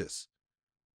unconscious.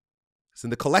 It's in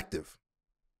the collective.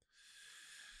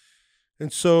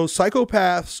 And so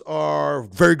psychopaths are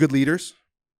very good leaders.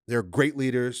 They're great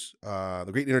leaders. They're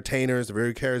great entertainers. They're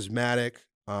very charismatic.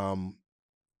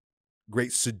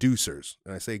 Great seducers.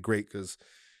 And I say great because,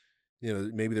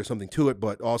 maybe there's something to it,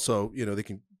 but also,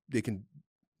 they can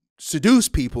seduce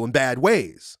people in bad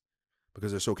ways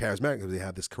because they're so charismatic, because they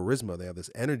have this charisma, they have this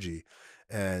energy.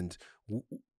 And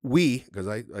because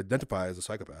I identify as a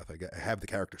psychopath, I have the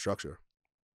character structure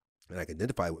and I can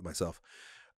identify with myself.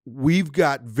 We've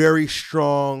got very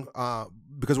strong,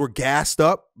 because we're gassed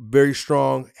up, very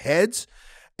strong heads,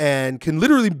 and can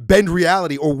literally bend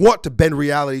reality or want to bend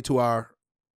reality to our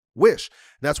wish.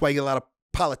 And that's why you get a lot of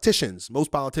politicians.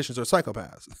 Most politicians are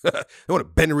psychopaths. They want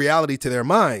to bend reality to their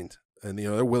mind, and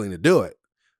they're willing to do it.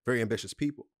 Very ambitious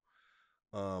people.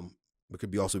 It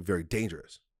could be also very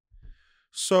dangerous.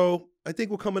 So I think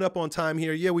we're coming up on time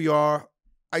here. Yeah, we are.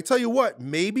 I tell you what,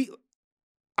 maybe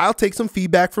I'll take some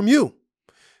feedback from you.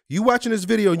 You watching this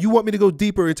video and you want me to go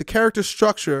deeper into character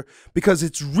structure, because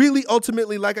it's really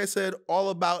ultimately, like I said, all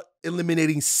about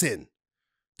eliminating sin.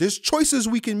 There's choices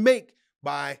we can make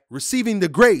by receiving the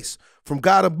grace from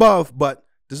God above, but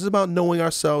this is about knowing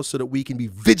ourselves so that we can be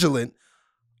vigilant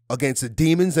against the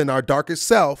demons and our darkest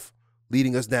self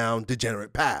leading us down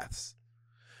degenerate paths.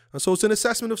 And so it's an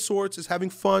assessment of sorts. It's having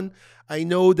fun. I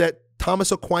know that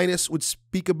Thomas Aquinas would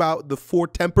speak about the 4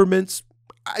 temperaments.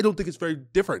 I don't think it's very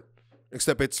different,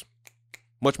 except it's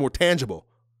much more tangible.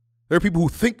 There are people who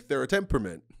think they're a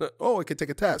temperament. Oh, I can take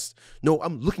a test. No,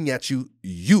 I'm looking at you.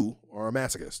 You are a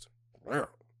masochist.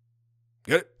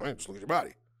 Get it? Just look at your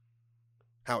body.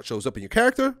 How it shows up in your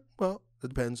character? Well, it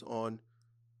depends on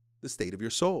the state of your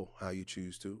soul, how you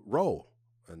choose to roll.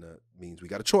 And that means we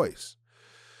got a choice.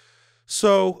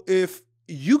 So if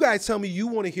you guys tell me you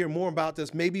want to hear more about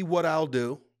this, maybe what I'll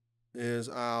do is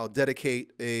I'll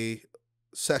dedicate a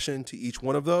session to each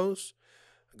one of those,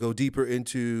 go deeper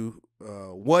into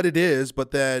what it is,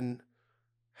 but then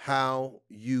how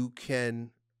you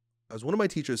can, as one of my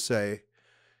teachers say,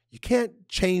 you can't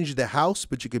change the house,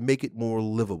 but you can make it more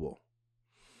livable.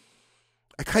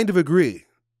 I kind of agree.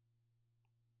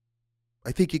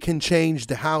 I think you can change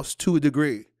the house to a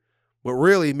degree. But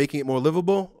really, making it more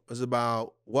livable is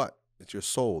about what? It's your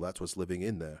soul. That's what's living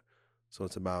in there. So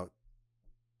it's about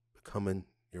becoming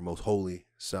your most holy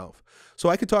self. So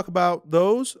I could talk about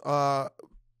those or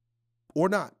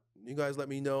not. You guys let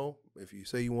me know. If you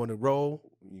say you want to roll,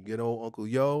 you get old Uncle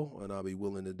Yo, and I'll be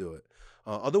willing to do it.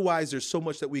 Otherwise, there's so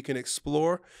much that we can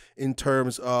explore in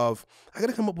terms of, I got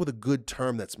to come up with a good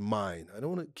term that's mine. I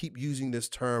don't want to keep using this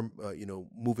term,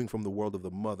 moving from the world of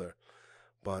the mother,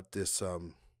 but this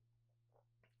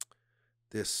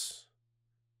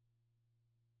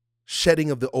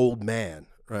shedding of the old man,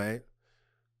 right?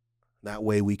 That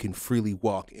way we can freely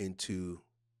walk into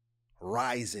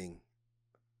rising,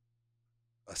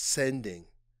 ascending,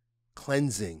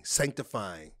 cleansing,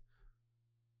 sanctifying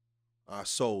our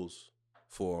souls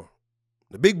for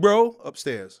the big bro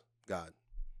upstairs, God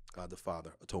the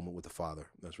Father, atonement with the Father.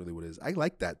 That's really what it is. I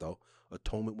like that, though,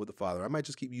 atonement with the Father. I might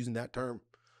just keep using that term,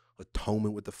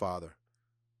 atonement with the Father,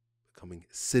 becoming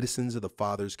citizens of the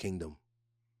Father's kingdom.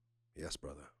 Yes,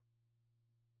 brother.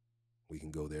 We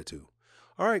can go there, too.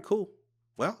 All right, cool.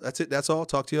 Well, that's it. That's all.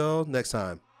 Talk to y'all next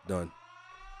time. Done.